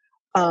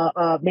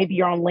 maybe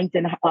you're on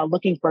LinkedIn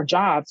looking for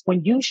jobs,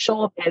 when you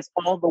show up as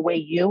all the way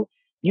you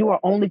are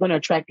only going to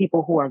attract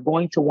people who are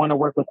going to want to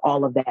work with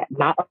all of that,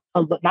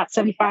 not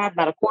 75,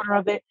 not a quarter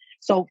of it.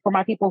 So for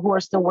my people who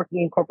are still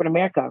working in corporate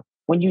America,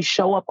 when you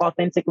show up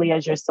authentically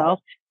as yourself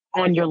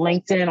on your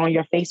LinkedIn, on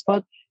your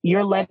Facebook,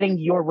 you're letting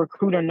your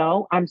recruiter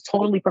know I'm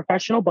totally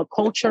professional, but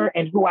culture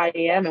and who I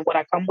am and what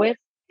I come with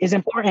is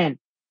important.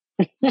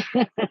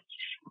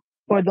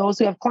 For those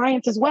who have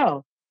clients as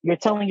well, you're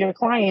telling your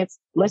clients,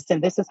 listen,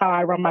 this is how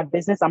I run my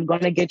business. I'm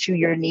going to get you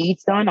your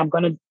needs done. I'm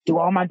going to do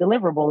all my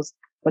deliverables,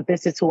 but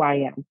this is who I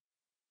am.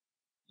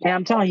 And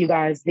I'm telling you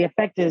guys, the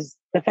effect is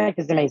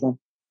amazing.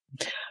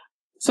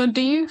 So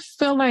do you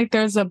feel like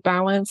there's a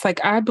balance?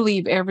 Like, I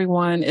believe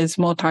everyone is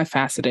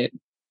multifaceted,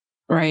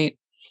 right?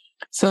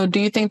 So do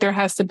you think there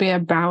has to be a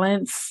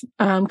balance?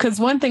 Because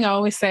one thing I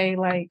always say,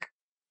 like,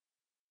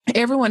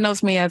 everyone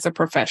knows me as a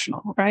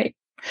professional, right?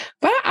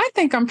 But I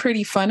think I'm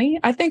pretty funny.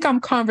 I think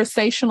I'm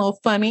conversational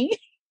funny,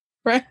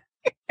 right?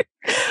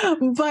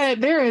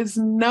 But there is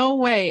no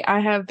way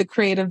I have the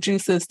creative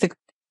juices to,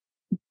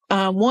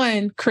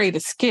 one, create a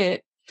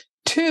skit,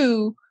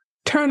 two,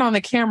 turn on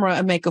the camera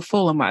and make a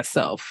fool of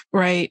myself,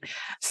 right?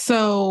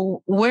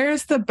 So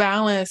where's the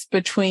balance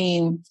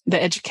between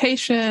the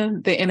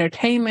education, the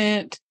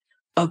entertainment,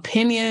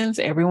 opinions?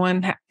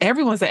 Everyone's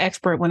an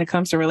expert when it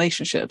comes to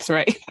relationships,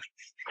 right?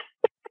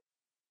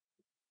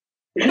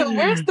 So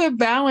where's the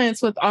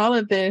balance with all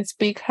of this?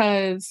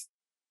 Because,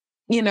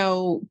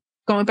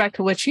 going back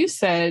to what you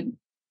said,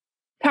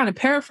 kind of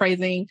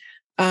paraphrasing,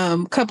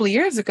 a couple of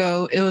years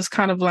ago, it was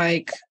kind of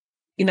like,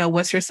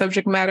 what's your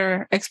subject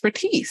matter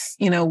expertise?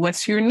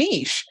 What's your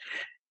niche?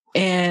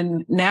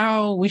 And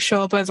now we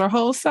show up as our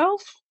whole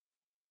self.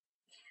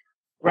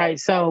 Right.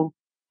 So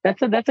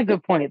that's a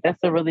good point.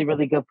 That's a really,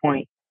 really good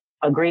point.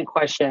 A great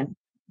question.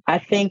 I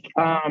think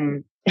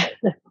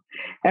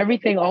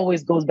everything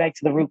always goes back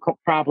to the root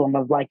problem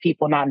of like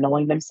people not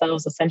knowing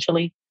themselves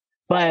essentially.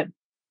 But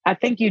I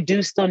think you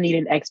do still need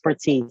an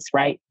expertise,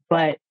 right?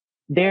 But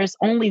there's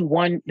only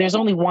one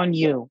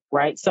you,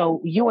 right?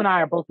 So you and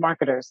I are both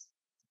marketers,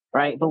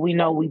 right? But we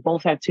know we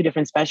both have two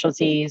different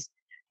specialties.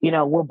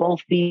 We'll both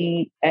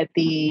be at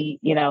the,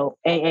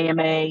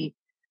 AAMA,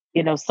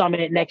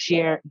 summit next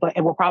year,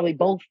 and we'll probably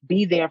both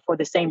be there for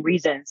the same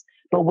reasons,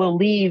 but we'll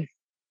leave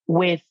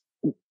with,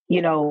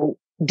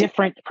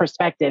 different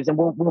perspectives, and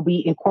we'll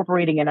be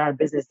incorporating in our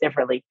business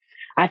differently.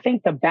 I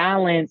think the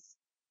balance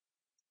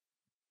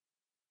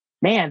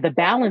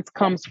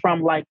comes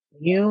from like,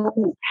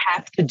 you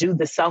have to do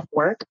the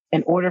self-work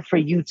in order for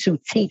you to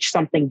teach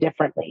something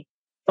differently.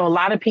 So a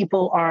lot of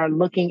people are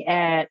looking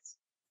at,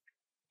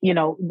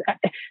 so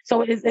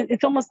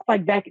it's almost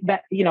like that,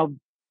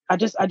 I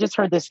just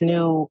heard this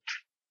new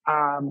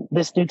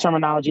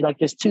terminology, like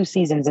there's two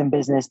seasons in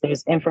business.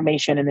 There's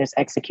information and there's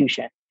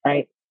execution,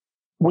 right?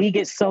 We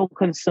get so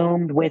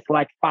consumed with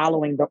like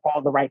following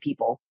all the right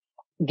people,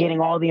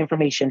 getting all the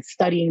information,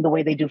 studying the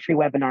way they do free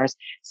webinars,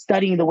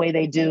 studying the way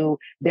they do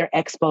their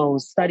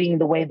expos, studying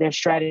the way their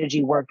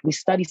strategy worked. We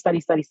study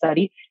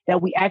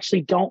that we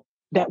actually don't,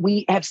 that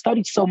we have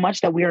studied so much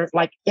that we're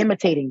like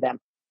imitating them.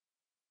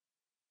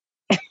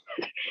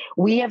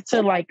 We have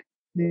to like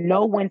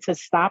know when to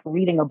stop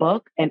reading a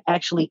book and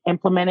actually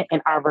implement it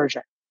in our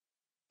version.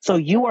 So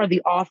you are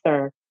the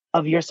author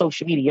of your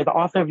social media. You're the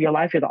author of your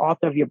life. You're the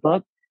author of your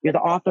book. You're the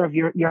author of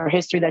your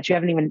history that you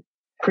haven't even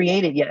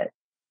created yet.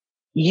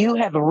 You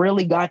have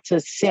really got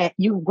to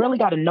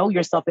know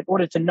yourself in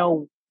order to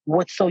know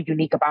what's so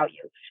unique about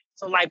you.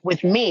 So like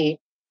with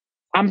me,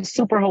 I'm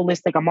super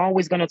holistic. I'm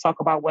always going to talk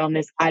about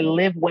wellness. I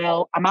live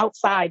well. I'm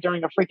outside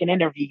during a freaking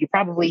interview. You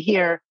probably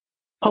hear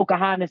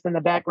Pocahontas in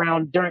the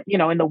background during,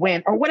 in the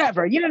wind or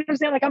whatever. You know what I'm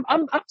saying? Like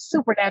I'm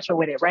super natural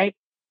with it, right?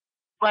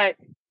 But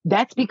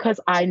that's because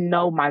I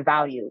know my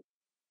value.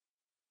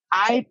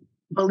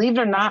 Believe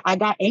it or not, I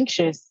got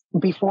anxious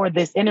before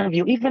this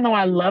interview, even though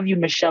I love you,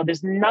 Michelle.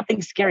 There's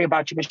nothing scary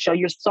about you, Michelle.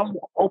 You're so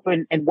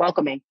open and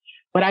welcoming.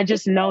 But I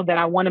just know that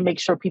I want to make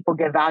sure people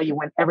get value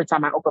every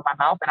time I open my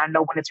mouth. And I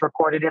know when it's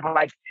recorded,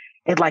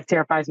 it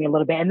terrifies me a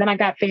little bit. And then I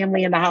got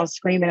family in the house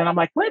screaming and I'm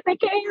like, what? They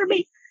can't hear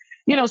me.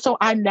 So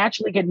I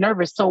naturally get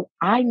nervous. So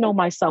I know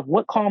myself.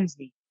 What calms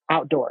me?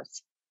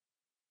 Outdoors.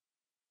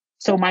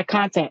 So my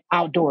content,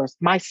 outdoors.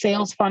 My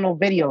sales funnel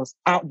videos,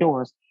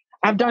 outdoors.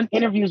 I've done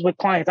interviews with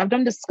clients. I've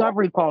done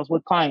discovery calls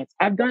with clients.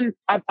 I've done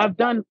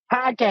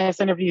podcast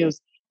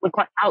interviews with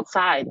clients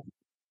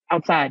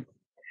outside.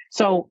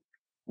 So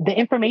the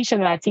information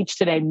that I teach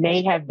today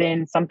may have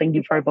been something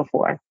you've heard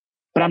before,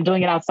 but I'm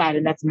doing it outside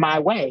and that's my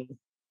way.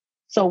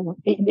 So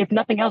if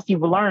nothing else,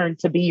 you've learned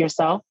to be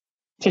yourself,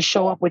 to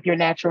show up with your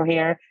natural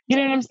hair. You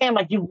know what I'm saying?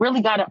 Like, you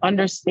really got to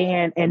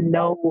understand and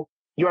know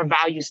your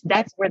values.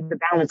 That's where the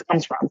balance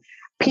comes from.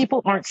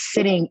 People aren't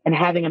sitting and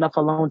having enough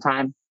alone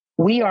time.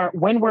 We are,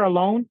 when we're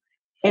alone,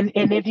 and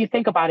if you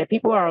think about it,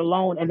 people are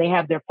alone and they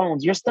have their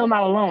phones. You're still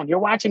not alone. You're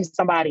watching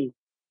somebody.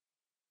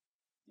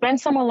 Spend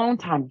some alone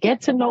time.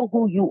 Get to know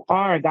who you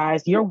are,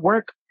 guys. Your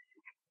work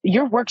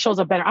shows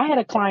up better. I had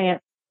a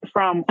client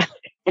from,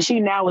 and she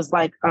now is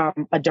like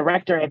a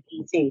director at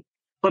BT.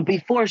 But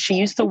before, she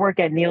used to work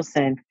at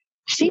Nielsen.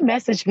 She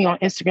messaged me on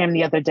Instagram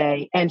the other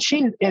day, and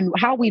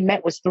how we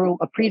met was through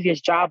a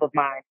previous job of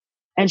mine.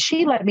 And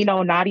she let me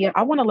know, Nadia,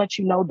 I want to let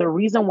you know the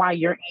reason why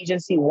your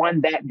agency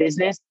won that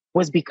business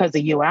was because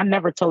of you. I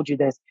never told you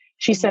this.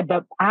 She said,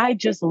 but I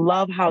just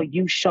love how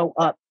you show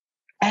up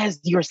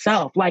as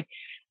yourself. Like,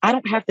 I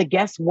don't have to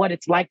guess what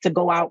it's like to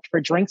go out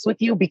for drinks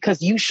with you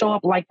because you show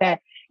up like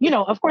that. You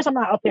know, of course, I'm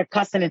not up there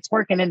cussing and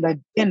twerking in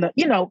the,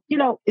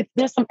 if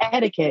there's some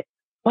etiquette,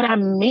 but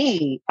I'm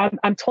me.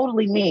 I'm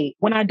totally me.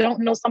 When I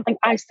don't know something,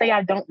 I say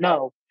I don't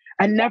know.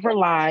 I never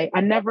lie. I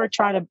never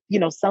try to,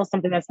 sell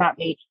something that's not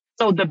me.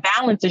 So the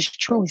balance is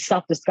truly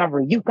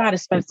self-discovery. You've got to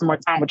spend some more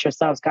time with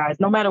yourselves, guys.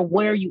 No matter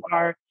where you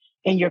are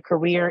in your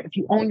career, if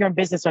you own your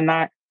business or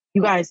not,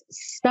 you guys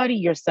study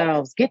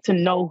yourselves, get to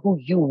know who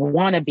you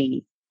want to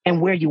be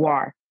and where you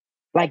are.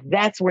 Like,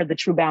 that's where the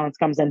true balance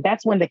comes in.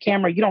 That's when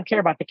you don't care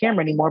about the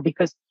camera anymore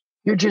because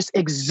you're just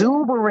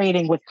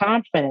exuberating with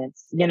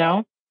confidence,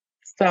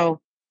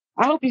 So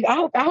I hope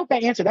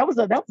that answered. That was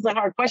a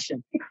hard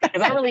question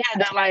because I really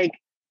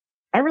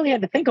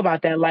had to think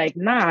about that. Like,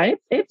 nah,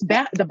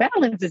 the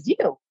balance is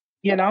you,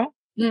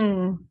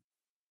 No,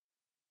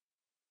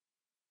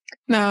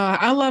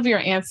 I love your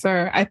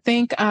answer. I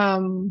think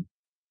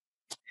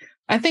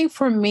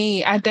for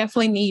me, I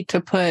definitely need to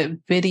put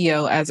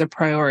video as a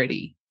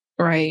priority,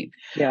 right?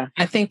 Yeah.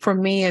 I think for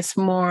me, it's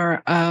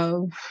more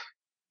of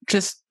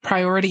just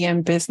priority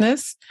in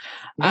business,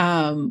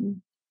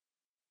 and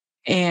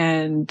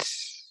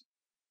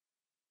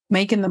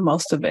making the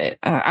most of it.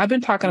 I've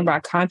been talking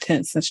about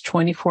content since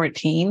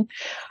 2014,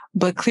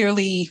 but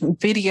clearly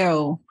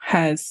video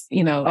has,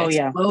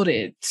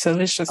 exploded. So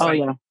it's just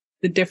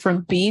the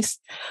different beast.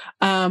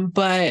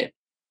 But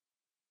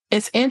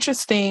it's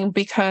interesting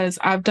because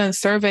I've done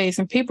surveys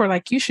and people are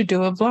like, you should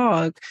do a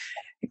vlog.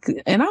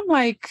 And I'm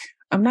like,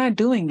 I'm not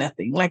doing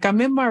nothing. Like,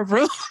 I'm in my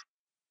room.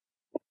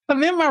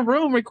 I'm in my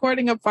room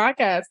recording a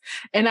podcast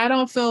and I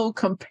don't feel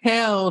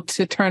compelled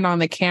to turn on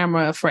the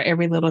camera for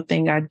every little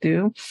thing I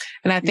do.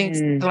 And I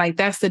think like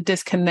that's the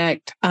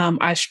disconnect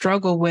I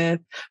struggle with.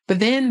 But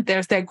then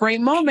there's that great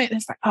moment.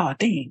 It's like, oh,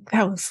 dang,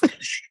 that was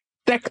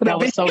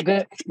so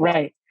good.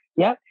 Right.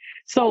 Yep.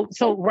 So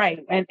right.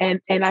 And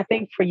I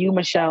think for you,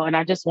 Michelle, and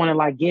I just want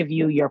to give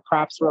you your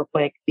props real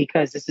quick,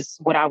 because this is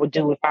what I would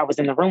do if I was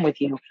in the room with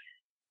you.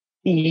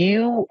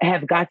 You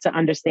have got to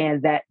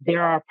understand that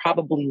there are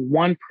probably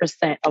 1%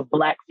 of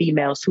Black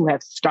females who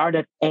have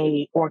started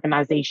a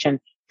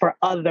organization for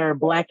other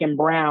Black and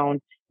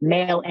brown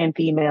male and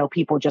female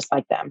people just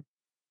like them.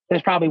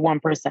 There's probably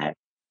 1%.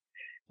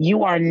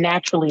 You are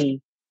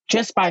naturally,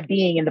 just by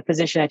being in the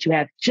position that you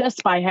have,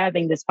 just by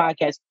having this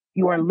podcast,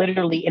 you are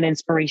literally an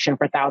inspiration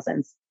for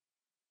thousands.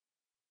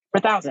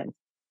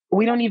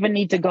 We don't even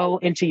need to go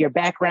into your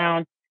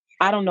background.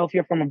 I don't know if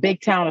you're from a big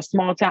town or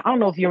small town. I don't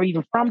know if you're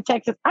even from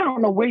Texas. I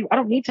don't know I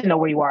don't need to know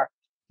where you are.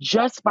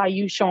 Just by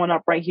you showing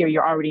up right here,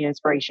 you're already an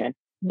inspiration.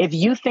 If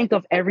you think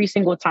of every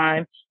single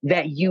time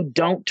that you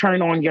don't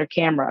turn on your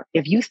camera,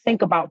 if you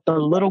think about the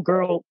little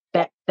girl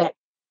that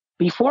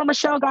before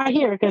Michelle got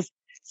here, because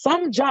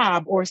some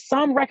job or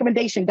some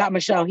recommendation got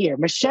Michelle here.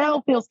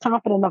 Michelle feels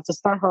confident enough to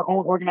start her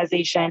own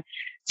organization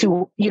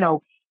to,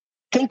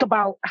 think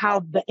about how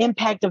the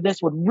impact of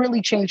this would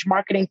really change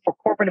marketing for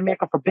corporate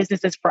America, for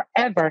businesses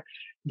forever.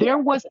 There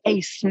was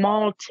a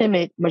small,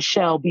 timid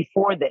Michelle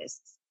before this.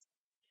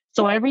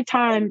 So every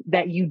time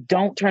that you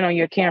don't turn on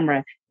your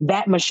camera,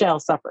 that Michelle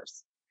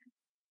suffers.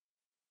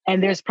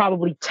 And there's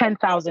probably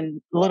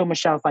 10,000 little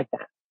Michelles like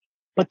that.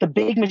 But the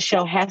big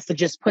Michelle has to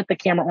just put the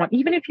camera on,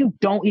 even if you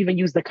don't even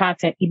use the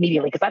content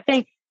immediately. Because I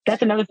think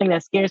that's another thing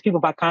that scares people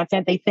about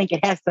content. They think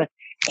it has to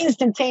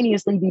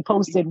instantaneously be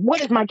posted.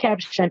 What is my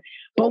caption?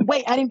 But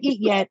wait, I didn't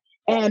eat yet.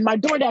 And my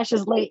DoorDash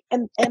is late.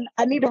 And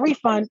I need a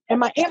refund. And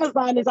my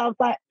Amazon is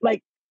outside.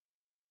 Like,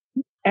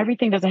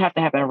 everything doesn't have to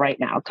happen right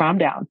now. Calm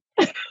down.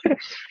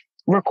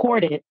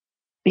 Record it,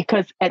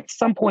 because at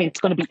some point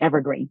it's going to be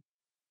evergreen.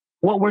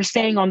 What we're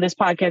saying on this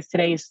podcast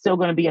today is still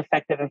going to be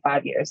effective in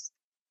 5 years.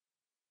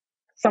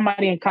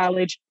 Somebody in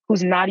college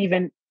who's not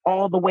even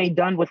all the way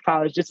done with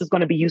college, this is going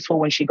to be useful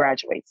when she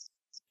graduates.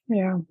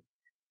 Yeah.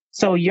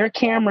 So your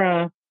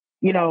camera,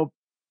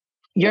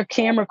 your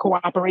camera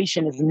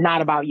cooperation is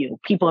not about you.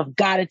 People have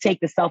got to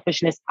take the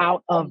selfishness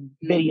out of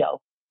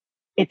video.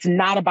 It's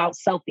not about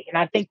selfie. And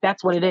I think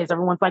that's what it is.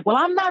 Everyone's like, well,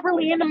 I'm not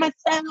really into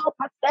myself.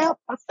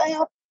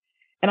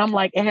 And I'm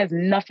like, it has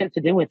nothing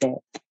to do with it.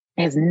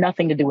 It has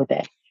nothing to do with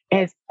it. It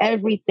has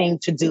everything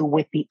to do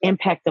with the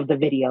impact of the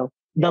video.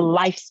 the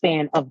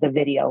lifespan of the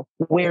video,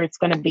 where it's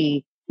going to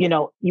be,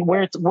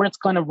 where it's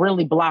going to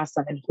really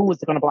blossom and who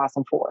is it going to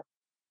blossom for.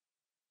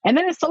 And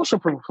then it's social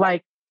proof.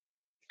 Like,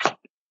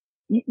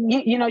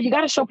 you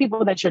got to show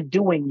people that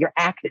you're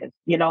active,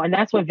 and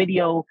that's what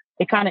video,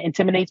 it kind of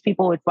intimidates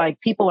people. It's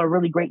like people are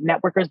really great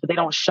networkers, but they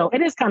don't show.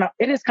 It is kind of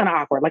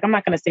awkward. Like, I'm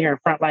not going to sit here in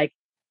front. Like,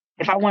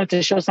 if I wanted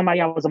to show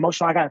somebody I was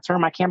emotional, I got to turn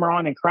my camera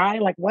on and cry.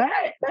 Like, what?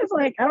 That's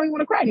like, I don't even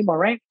want to cry anymore.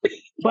 Right.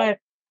 But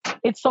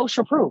it's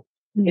social proof.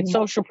 Mm-hmm. It's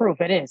social proof.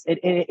 It is.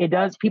 It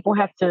does. People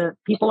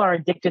are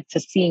addicted to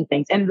seeing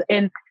things.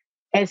 And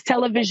as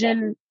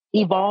television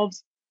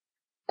evolves,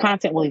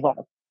 content will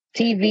evolve.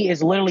 TV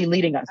is literally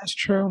leading us. That's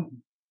true.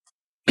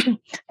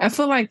 I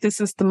feel like this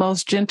is the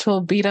most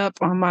gentle beat up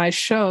on my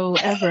show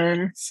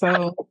ever.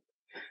 So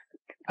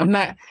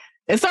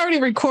it's already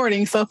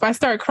recording. So if I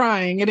start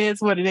crying, it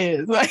is what it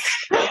is. Like,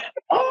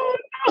 oh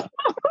no.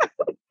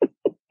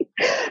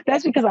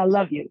 That's because I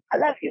love you. I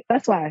love you.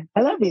 That's why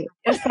I love you.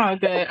 It's all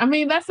good. I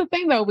mean, that's the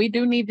thing though. We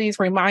do need these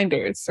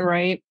reminders,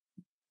 right?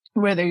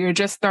 Whether you're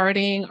just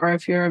starting or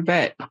if you're a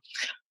vet.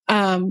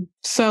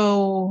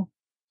 So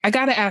I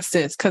got to ask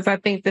this because I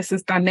think this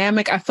is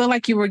dynamic. I feel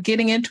like you were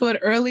getting into it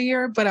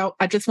earlier, but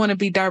I just want to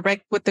be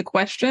direct with the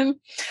question.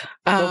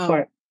 Go for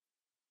it.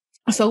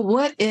 So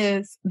what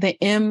is the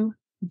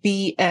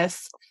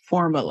MBS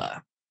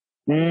formula?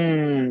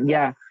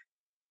 Yeah.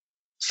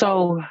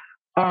 So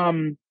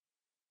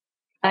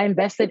I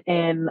invested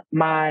in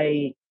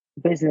my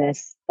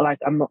business, like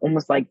I'm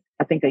almost like,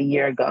 I think a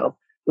year ago.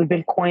 We've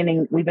been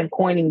coining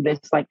this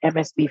like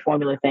MSB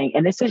formula thing.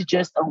 And this is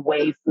just a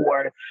way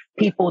for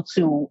people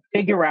to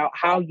figure out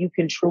how you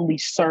can truly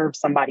serve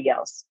somebody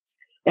else.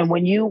 And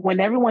when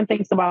everyone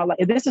thinks about, like,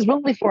 this is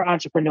really for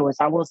entrepreneurs,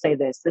 I will say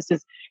this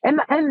is,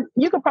 and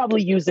you could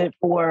probably use it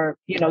for,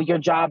 your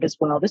job as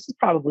well. This is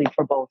probably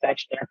for both,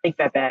 actually. I think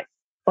that back.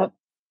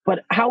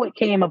 But how it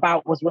came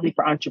about was really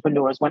for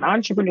entrepreneurs. When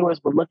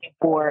entrepreneurs were looking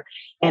for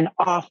an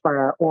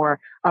offer or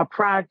a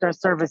product or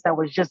service that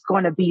was just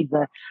going to be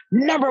the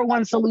number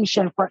one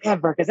solution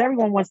forever, because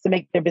everyone wants to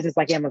make their business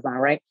like Amazon,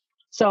 right?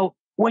 So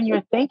when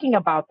you're thinking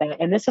about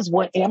that, and this is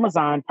what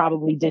Amazon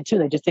probably did too,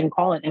 they just didn't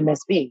call it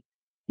MSB.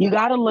 You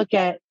got to look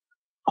at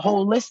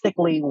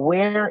holistically,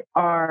 where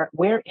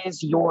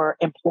is your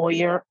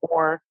employer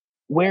or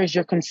where is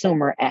your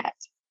consumer at?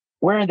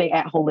 Where are they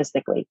at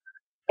holistically?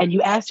 And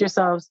you ask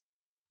yourselves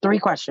 3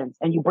 questions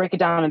and you break it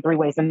down in 3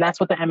 ways. And that's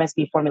what the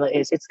MSB formula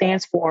is. It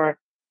stands for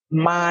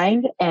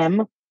mind,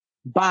 M,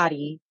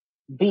 body,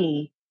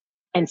 B,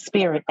 and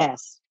spirit,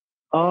 S.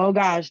 Oh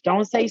gosh,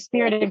 don't say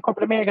spirit in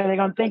corporate America. They're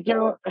going to think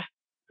you,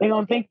 they're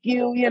going to think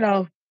you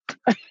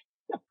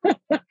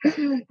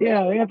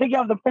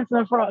have the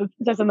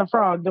princess and the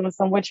frog doing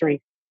some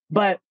witchery.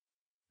 But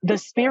the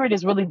spirit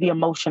is really the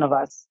emotion of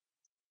us.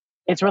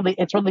 It's really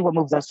what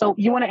moves us. So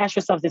you want to ask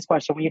yourself this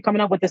question when you're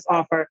coming up with this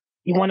offer.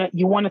 You want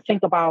to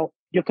think about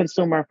your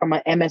consumer from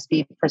an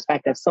MSB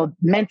perspective. So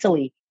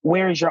mentally,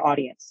 where is your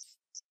audience?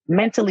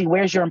 Mentally,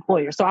 where's your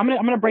employer? So I'm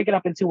gonna break it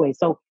up in 2 ways.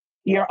 So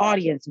your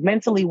audience,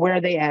 mentally, where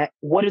are they at?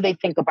 What do they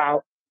think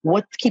about?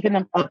 What's keeping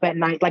them up at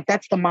night? Like,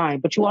 that's the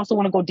mind. But you also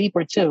want to go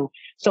deeper too.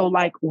 So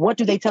like, what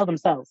do they tell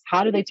themselves?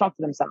 How do they talk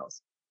to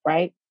themselves?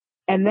 Right?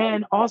 And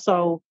then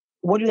also,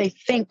 what do they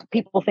think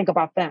people think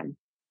about them?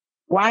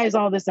 Why is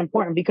all this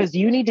important? Because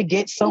you need to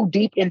get so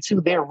deep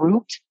into their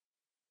root.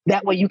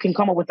 That way you can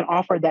come up with an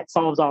offer that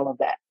solves all of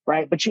that,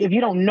 right? But if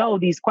you don't know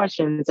these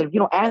questions, if you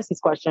don't ask these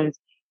questions,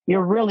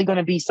 you're really going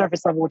to be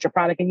surface level with your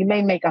product, and you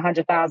may make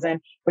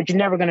 100,000, but you're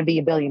never going to be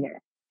a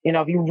billionaire.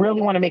 If you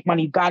really want to make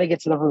money, you got to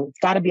get to the root. It's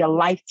got to be a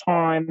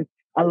lifetime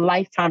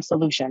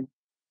solution.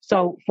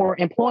 So for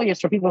employers,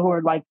 for people who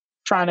are like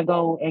trying to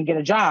go and get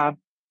a job,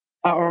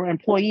 or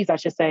employees, I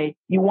should say,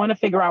 you want to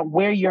figure out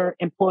where your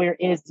employer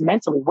is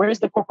mentally. Where is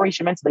the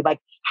corporation mentally? Like,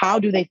 how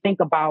do they think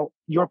about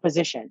your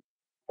position,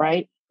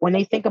 right? When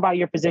they think about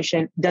your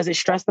position, does it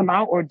stress them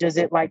out or does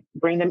it like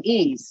bring them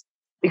ease?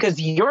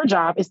 Because your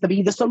job is to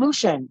be the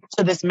solution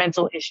to this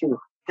mental issue,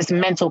 this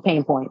mental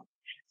pain point.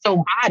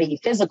 So body,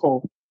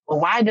 physical. Well,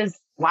 why does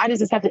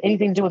this have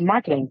anything to do with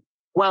marketing?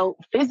 Well,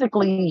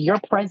 physically, your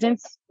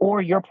presence or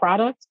your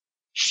product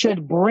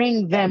should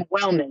bring them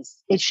wellness.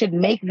 It should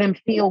make them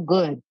feel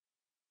good.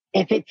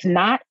 If it's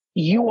not,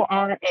 you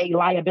are a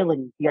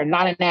liability. You're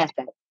not an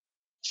asset.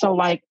 So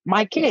like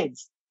my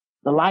kids,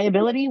 the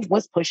liability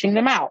was pushing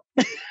them out.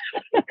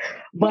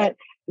 But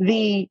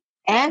the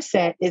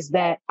asset is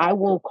that I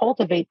will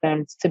cultivate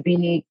them to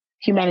be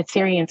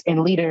humanitarians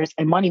and leaders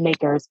and money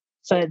makers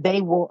so that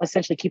they will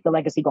essentially keep the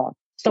legacy going.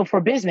 So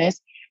for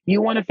business,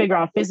 you want to figure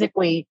out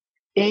physically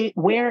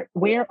where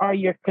are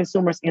your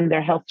consumers in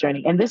their health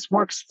journey? And this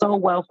works so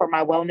well for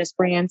my wellness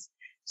brands.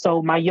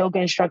 So my yoga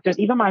instructors,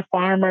 even my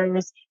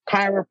farmers,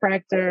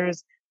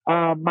 chiropractors,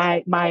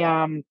 my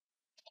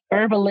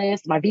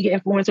herbalists, my vegan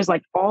influencers,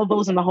 like all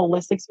those in the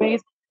holistic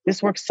space,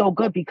 this works so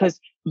good because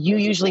you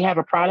usually have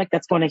a product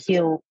that's going to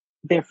heal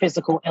their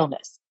physical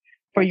illness.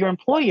 For your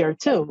employer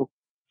too,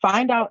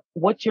 find out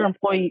what your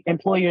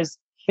employer's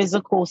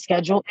physical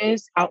schedule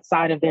is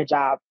outside of their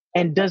job.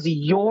 And does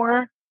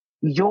your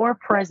your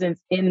presence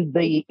in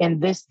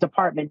this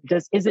department,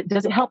 does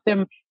it help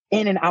them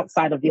in and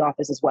outside of the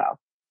office as well?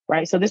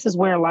 Right. So this is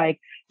where,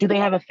 like, do they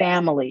have a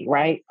family?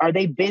 Right. Are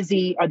they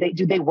busy?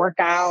 Do they work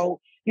out?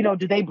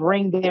 Do they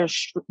bring their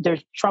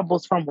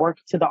troubles from work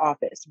to the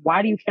office?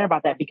 Why do you care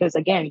about that? Because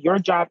again, your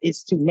job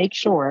is to make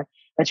sure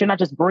that you're not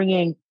just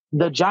bringing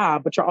the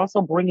job, but you're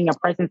also bringing a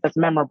presence that's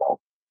memorable.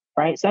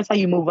 Right. So that's how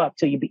you move up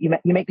to you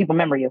make people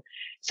remember you.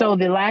 So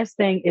the last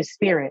thing is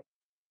spirit.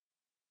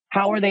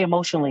 How are they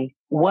emotionally?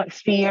 What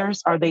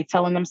fears are they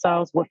telling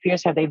themselves? What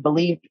fears have they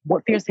believed?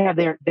 What fears have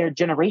their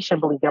generation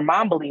believed, their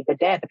mom believed, their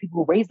dad, the people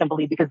who raised them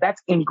believe, because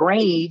that's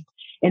engraved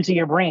into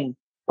your brain,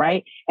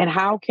 right? And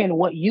how can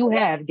what you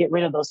have get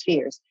rid of those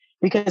fears?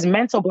 Because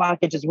mental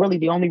blockage is really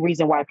the only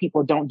reason why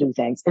people don't do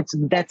things.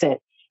 That's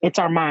it. It's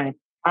our mind,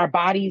 our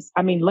bodies.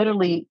 I mean,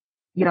 literally,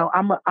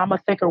 I'm a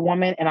thicker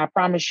woman, and I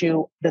promise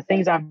you, the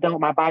things I've done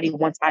with my body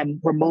once I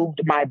removed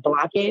my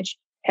blockage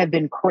have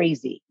been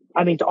crazy.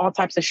 I mean, to all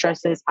types of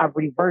stresses. I've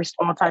reversed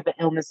all types of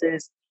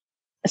illnesses.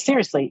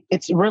 Seriously,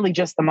 it's really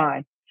just the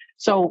mind.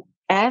 So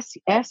ask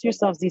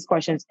yourselves these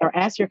questions, or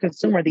ask your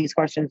consumer these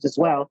questions as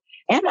well.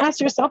 And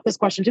ask yourself this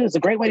question too. It's a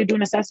great way to do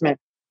an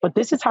assessment. But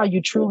this is how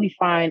you truly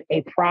find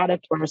a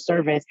product or a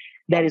service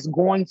that is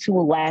going to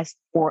last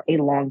for a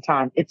long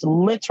time. It's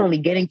literally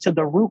getting to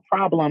the root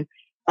problem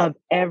of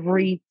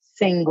every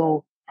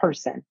single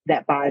person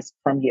that buys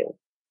from you.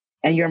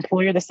 And your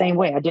employer the same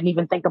way. I didn't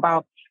even think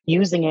about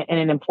using it in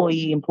an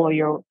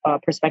employer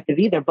perspective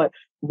either, but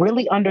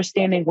really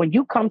understanding when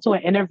you come to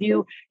an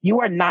interview, you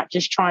are not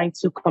just trying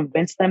to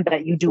convince them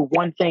that you do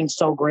one thing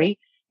so great.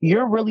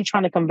 You're really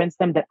trying to convince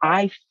them that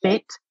I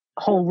fit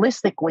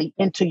holistically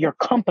into your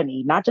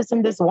company, not just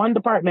in this one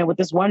department with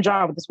this one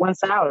job, with this one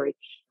salary.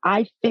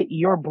 I fit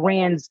your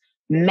brand's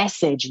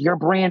message, your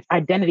brand's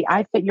identity.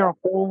 I fit your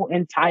whole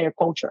entire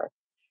culture.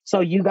 So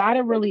you got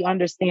to really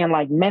understand,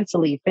 like,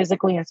 mentally,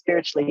 physically, and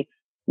spiritually,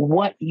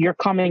 what you're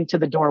coming to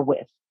the door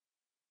with.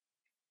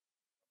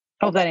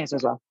 Hope that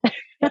answers well.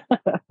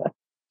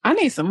 I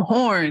need some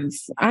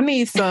horns. I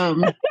need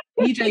some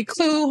DJ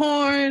Clue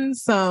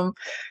horns.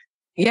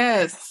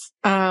 Yes.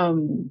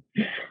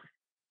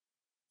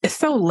 It's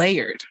so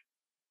layered.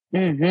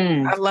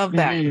 Mm-hmm. I love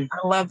that. Mm-hmm.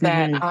 I love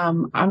that.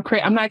 Mm-hmm.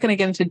 I'm not going to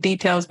get into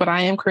details, but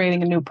I am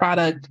creating a new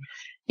product,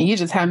 and you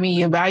just have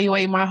me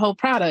evaluate my whole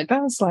product.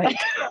 I was like,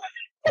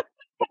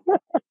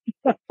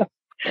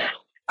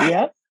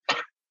 Yep.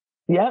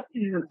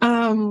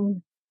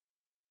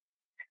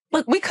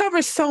 Look, we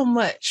cover so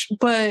much,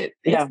 but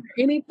is there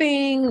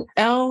anything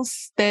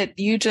else that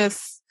you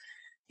just,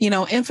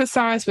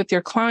 emphasize with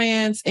your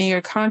clients and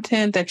your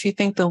content that you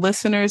think the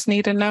listeners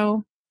need to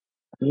know?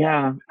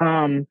 Yeah.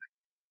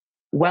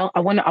 Well, I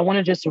want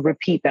to just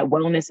repeat that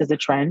wellness is a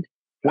trend.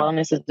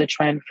 Wellness is the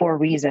trend for a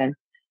reason.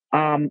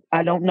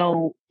 I don't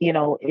know,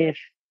 if,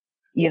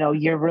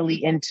 you're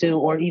really into,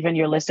 or even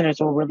your listeners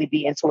will really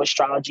be into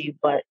astrology,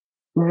 but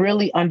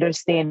really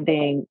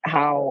understanding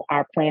how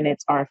our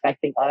planets are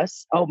affecting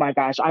us. Oh my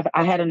gosh.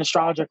 I had an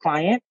astrologer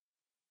client.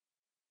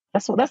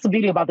 That's the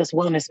beauty about this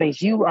wellness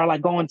space. You are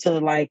like going to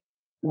like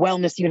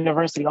wellness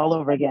university all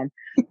over again.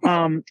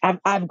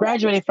 I've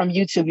graduated from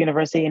YouTube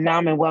University, and now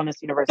I'm in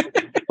wellness university,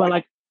 but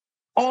like,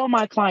 all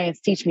my clients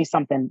teach me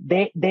something.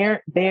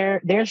 Their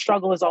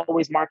struggle is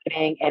always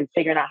marketing and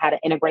figuring out how to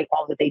integrate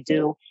all that they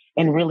do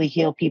and really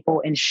heal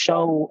people and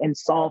show and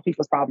solve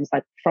people's problems,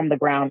 like, from the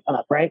ground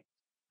up, right?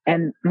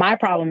 And my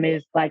problem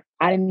is, like,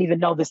 I didn't even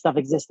know this stuff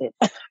existed.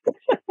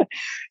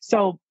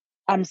 So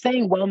I'm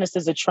saying wellness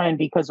is a trend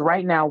because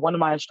right now, one of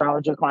my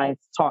astrologer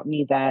clients taught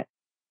me that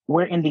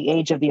we're in the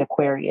age of the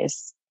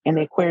Aquarius, and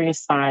the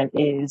Aquarius sign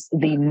is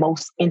the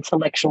most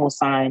intellectual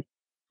sign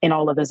in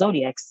all of the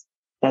zodiacs.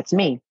 That's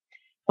me.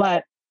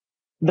 But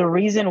the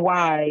reason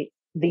why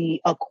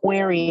the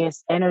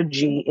Aquarius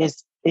energy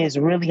is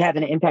really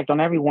having an impact on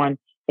everyone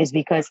is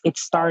because it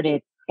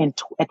started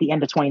at the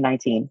end of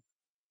 2019.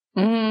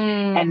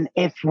 And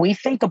if we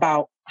think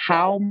about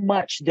how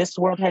much this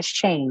world has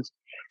changed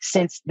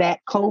since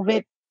that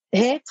COVID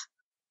hit,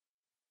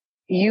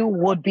 you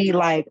would be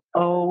like,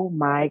 oh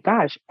my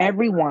gosh,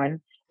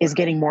 everyone is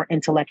getting more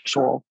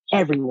intellectual.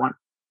 Everyone.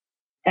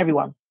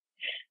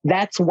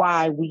 That's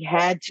why we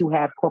had to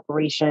have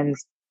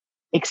corporations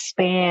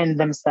expand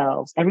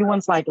themselves.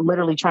 Everyone's like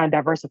literally trying to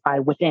diversify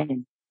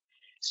within.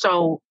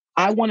 So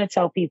I want to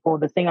tell people,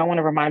 the thing I want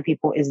to remind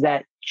people is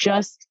that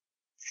just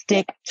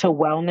stick to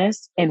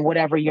wellness in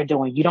whatever you're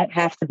doing. You don't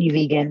have to be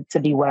vegan to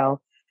be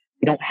well.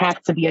 You don't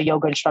have to be a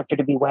yoga instructor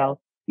to be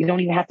well. You don't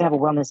even have to have a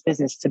wellness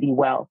business to be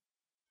well.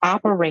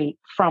 Operate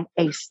from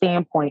a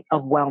standpoint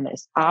of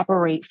wellness.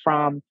 Operate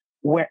from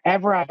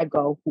wherever I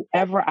go,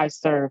 whoever I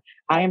serve.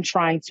 I am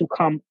trying to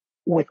come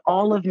with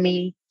all of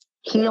me,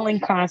 healing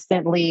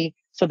constantly,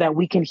 so that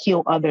we can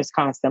heal others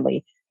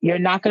constantly. You're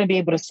not going to be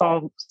able to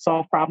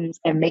solve problems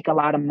and make a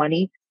lot of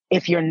money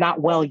if you're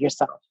not well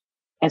yourself.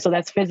 And so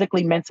that's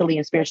physically, mentally,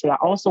 and spiritually.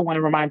 I also want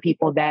to remind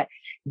people that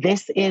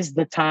this is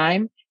the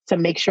time to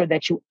make sure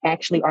that you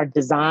actually are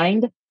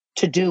designed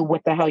to do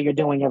what the hell you're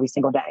doing every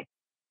single day.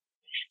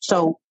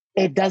 So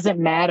it doesn't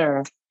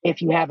matter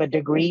if you have a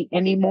degree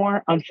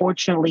anymore.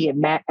 Unfortunately,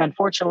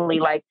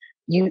 like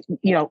you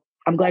know,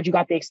 I'm glad you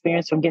got the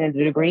experience from getting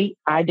the degree.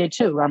 I did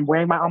too. I'm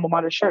wearing my alma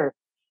mater shirt.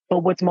 But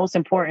what's most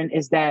important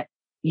is that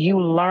you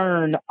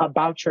learn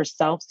about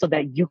yourself so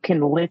that you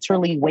can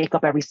literally wake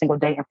up every single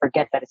day and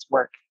forget that it's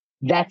work.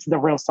 That's the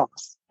real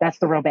sauce. That's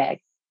the real bag.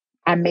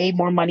 I made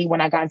more money when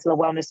I got into the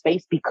wellness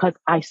space because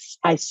I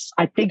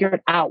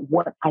figured out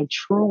what I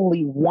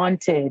truly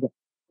wanted.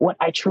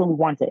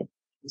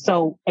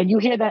 So, and you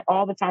hear that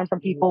all the time from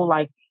people,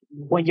 like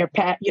when your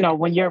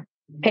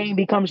pain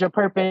becomes your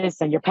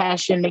purpose and your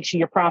passion makes you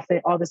your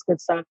profit, all this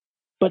good stuff.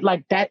 But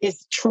like, that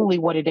is truly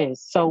what it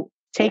is. So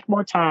take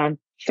more time,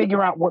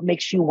 figure out what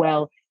makes you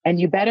well. And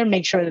you better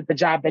make sure that the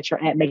job that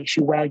you're at makes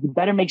you well. You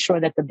better make sure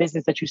that the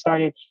business that you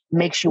started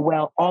makes you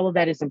well. All of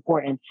that is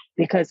important,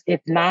 because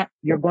if not,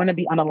 you're going to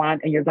be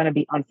unaligned and you're going to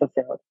be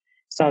unfulfilled.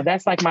 So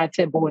that's like my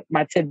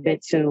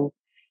tidbit to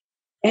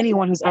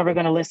anyone who's ever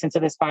going to listen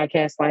to this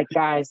podcast. Like,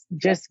 guys,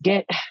 just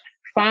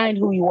find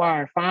who you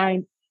are.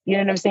 You know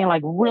what I'm saying?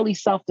 Like, really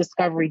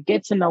self-discovery,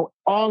 get to know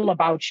all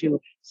about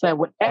you so that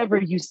whatever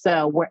you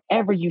sell,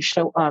 wherever you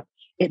show up,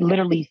 it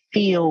literally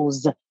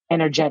feels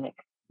energetic.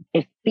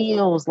 It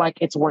feels like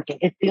it's working.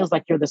 It feels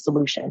like you're the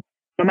solution.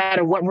 No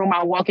matter what room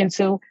I walk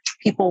into,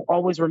 people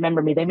always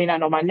remember me. They may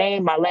not know my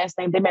name, my last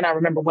name. They may not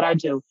remember what I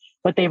do,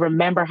 but they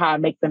remember how I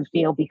make them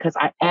feel, because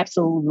I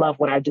absolutely love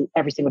what I do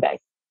every single day.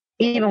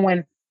 Even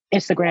when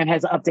Instagram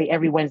has an update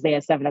every Wednesday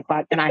at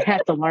 7:00 and I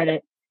have to learn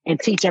it and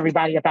teach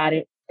everybody about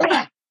it.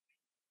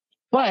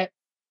 But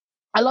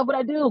I love what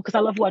I do because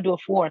I love who I do it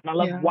for. And I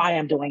love why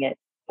I'm doing it.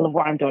 I love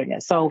why I'm doing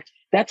it. So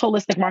that's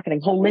holistic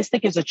marketing.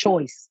 Holistic is a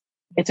choice.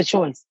 It's a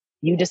choice.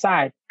 You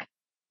decide.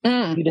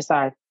 You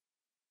decide.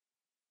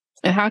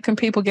 And how can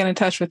people get in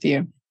touch with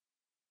you?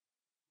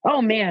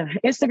 Oh man,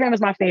 Instagram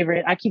is my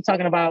favorite. I keep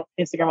talking about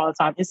Instagram all the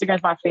time. Instagram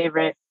is my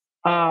favorite.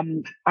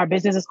 Our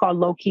business is called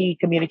LOWKEY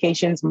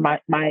Communications. My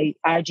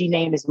IG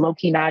name is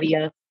LOWKEY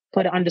Nadia.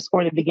 Put an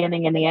underscore in the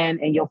beginning and the end,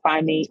 and you'll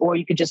find me. Or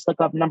you could just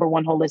look up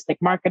 #1 holistic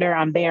marketer.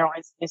 I'm there on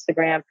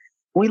Instagram.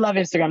 We love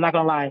Instagram. I'm not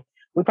gonna lie.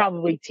 We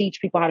probably teach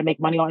people how to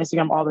make money on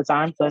Instagram all the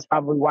time, so that's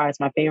probably why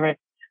it's my favorite.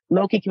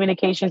 LOWKEY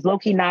Communications,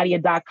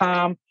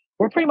 LOWKEYNadia.com.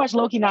 We're pretty much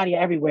LOWKEY Nadia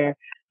everywhere.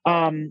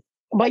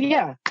 But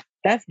yeah,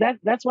 that's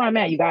where I'm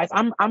at, you guys.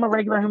 I'm a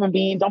regular human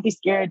being. Don't be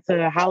scared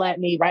to holler at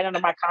me right under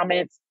my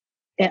comments,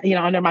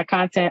 under my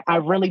content. I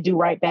really do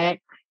write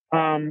back.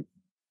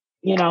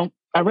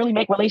 I really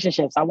make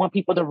relationships. I want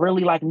people to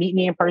really like meet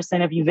me in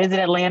person. If you visit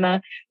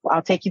Atlanta,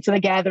 I'll take you to the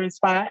gathering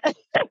spot.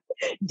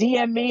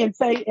 DM me and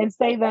say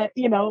that,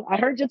 I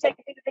heard you take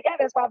me to the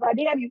gathering spot, but I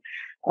DM you.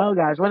 Oh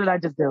gosh, what did I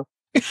just do?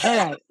 All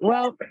right.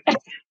 Well,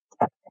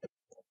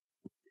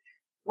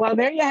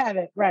 there you have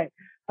it. Right.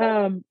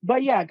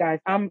 But yeah, guys,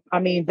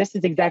 this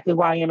is exactly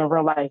why I am in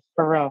real life,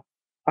 for real.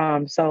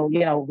 So,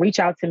 reach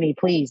out to me,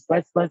 please.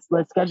 Let's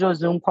schedule a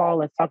Zoom call.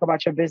 Let's talk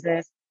about your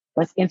business.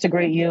 Let's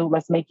integrate you.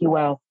 Let's make you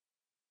well.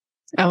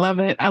 I love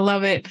it. I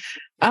love it.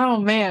 Oh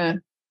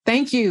man.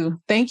 Thank you.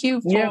 Thank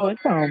you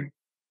for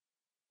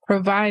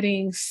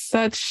providing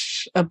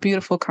such a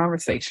beautiful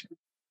conversation.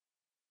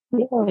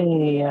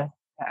 Yeah.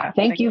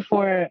 Thank you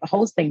for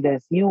hosting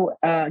this.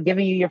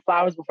 Giving you your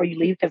flowers before you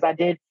leave, because I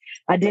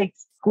did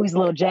squeeze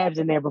little jabs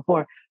in there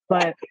before.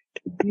 But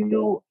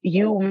you,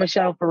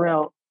 Michelle, for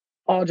real,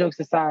 all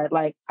jokes aside,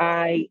 like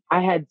I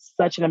had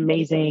such an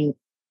amazing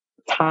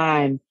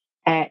time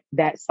at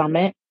that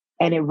summit,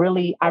 and I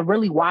really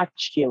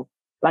watched you.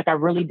 Like I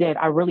really did.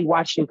 I really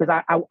watched you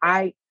because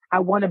I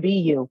want to be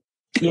you,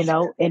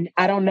 and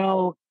I don't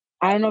know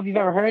if you've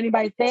ever heard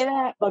anybody say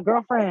that, but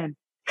girlfriend,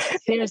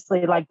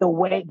 seriously, like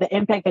the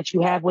impact that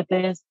you have with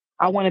this,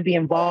 I want to be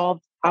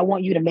involved. I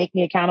want you to make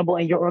me accountable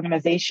in your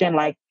organization.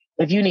 Like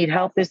if you need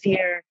help this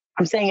year,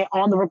 I'm saying it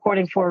on the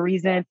recording for a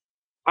reason.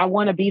 I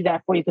want to be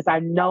that for you because I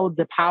know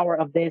the power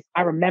of this.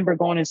 I remember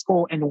going to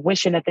school and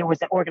wishing that there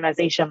was an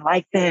organization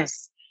like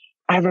this.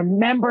 I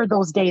remember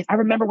those days. I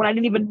remember when I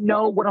didn't even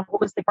know what a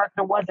holistic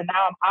marketer was, and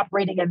now I'm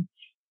operating in,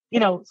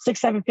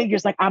 6-7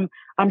 figures. Like I'm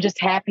just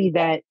happy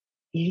that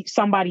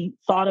somebody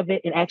thought of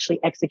it and actually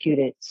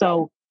executed.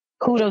 So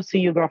kudos to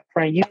you,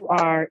 girlfriend.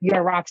 You're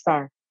a rock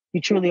star. You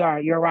truly are.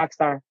 You're a rock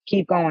star.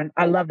 Keep going.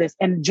 I love this.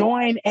 And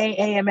join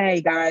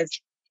AAMA, guys.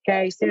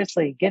 Okay,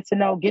 seriously, get to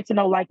know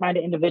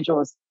like-minded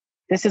individuals.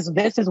 This is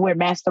where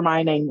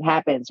masterminding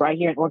happens, right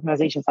here in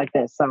organizations like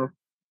this. So,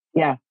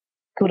 yeah,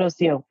 kudos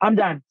to you. I'm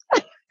done.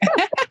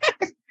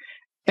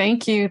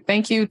 Thank you,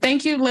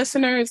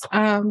 listeners.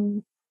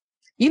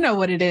 You know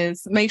what it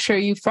is. Make sure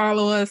you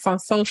follow us on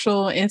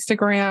social,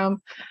 Instagram,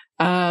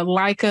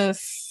 like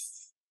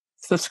us,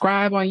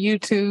 subscribe on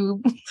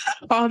YouTube,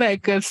 all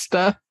that good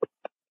stuff.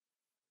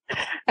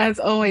 As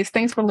always,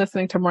 thanks for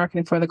listening to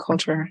Marketing for the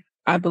Culture.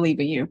 I believe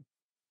in you.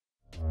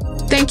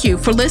 Thank you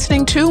for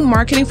listening to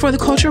Marketing for the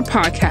Culture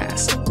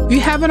podcast. If you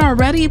haven't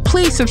already,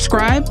 please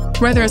subscribe,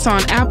 whether it's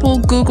on Apple,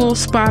 Google,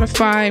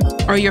 Spotify,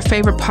 or your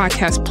favorite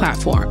podcast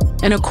platform.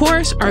 And of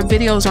course, our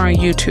videos are on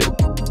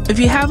YouTube. If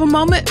you have a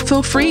moment,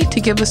 feel free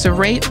to give us a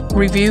rate,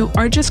 review,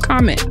 or just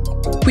comment.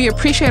 We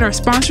appreciate our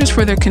sponsors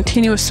for their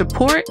continuous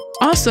support.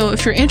 Also,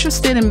 if you're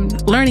interested in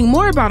learning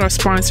more about our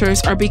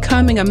sponsors or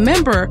becoming a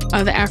member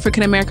of the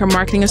African American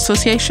Marketing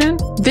Association,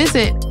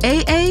 visit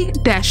aa-ma.org.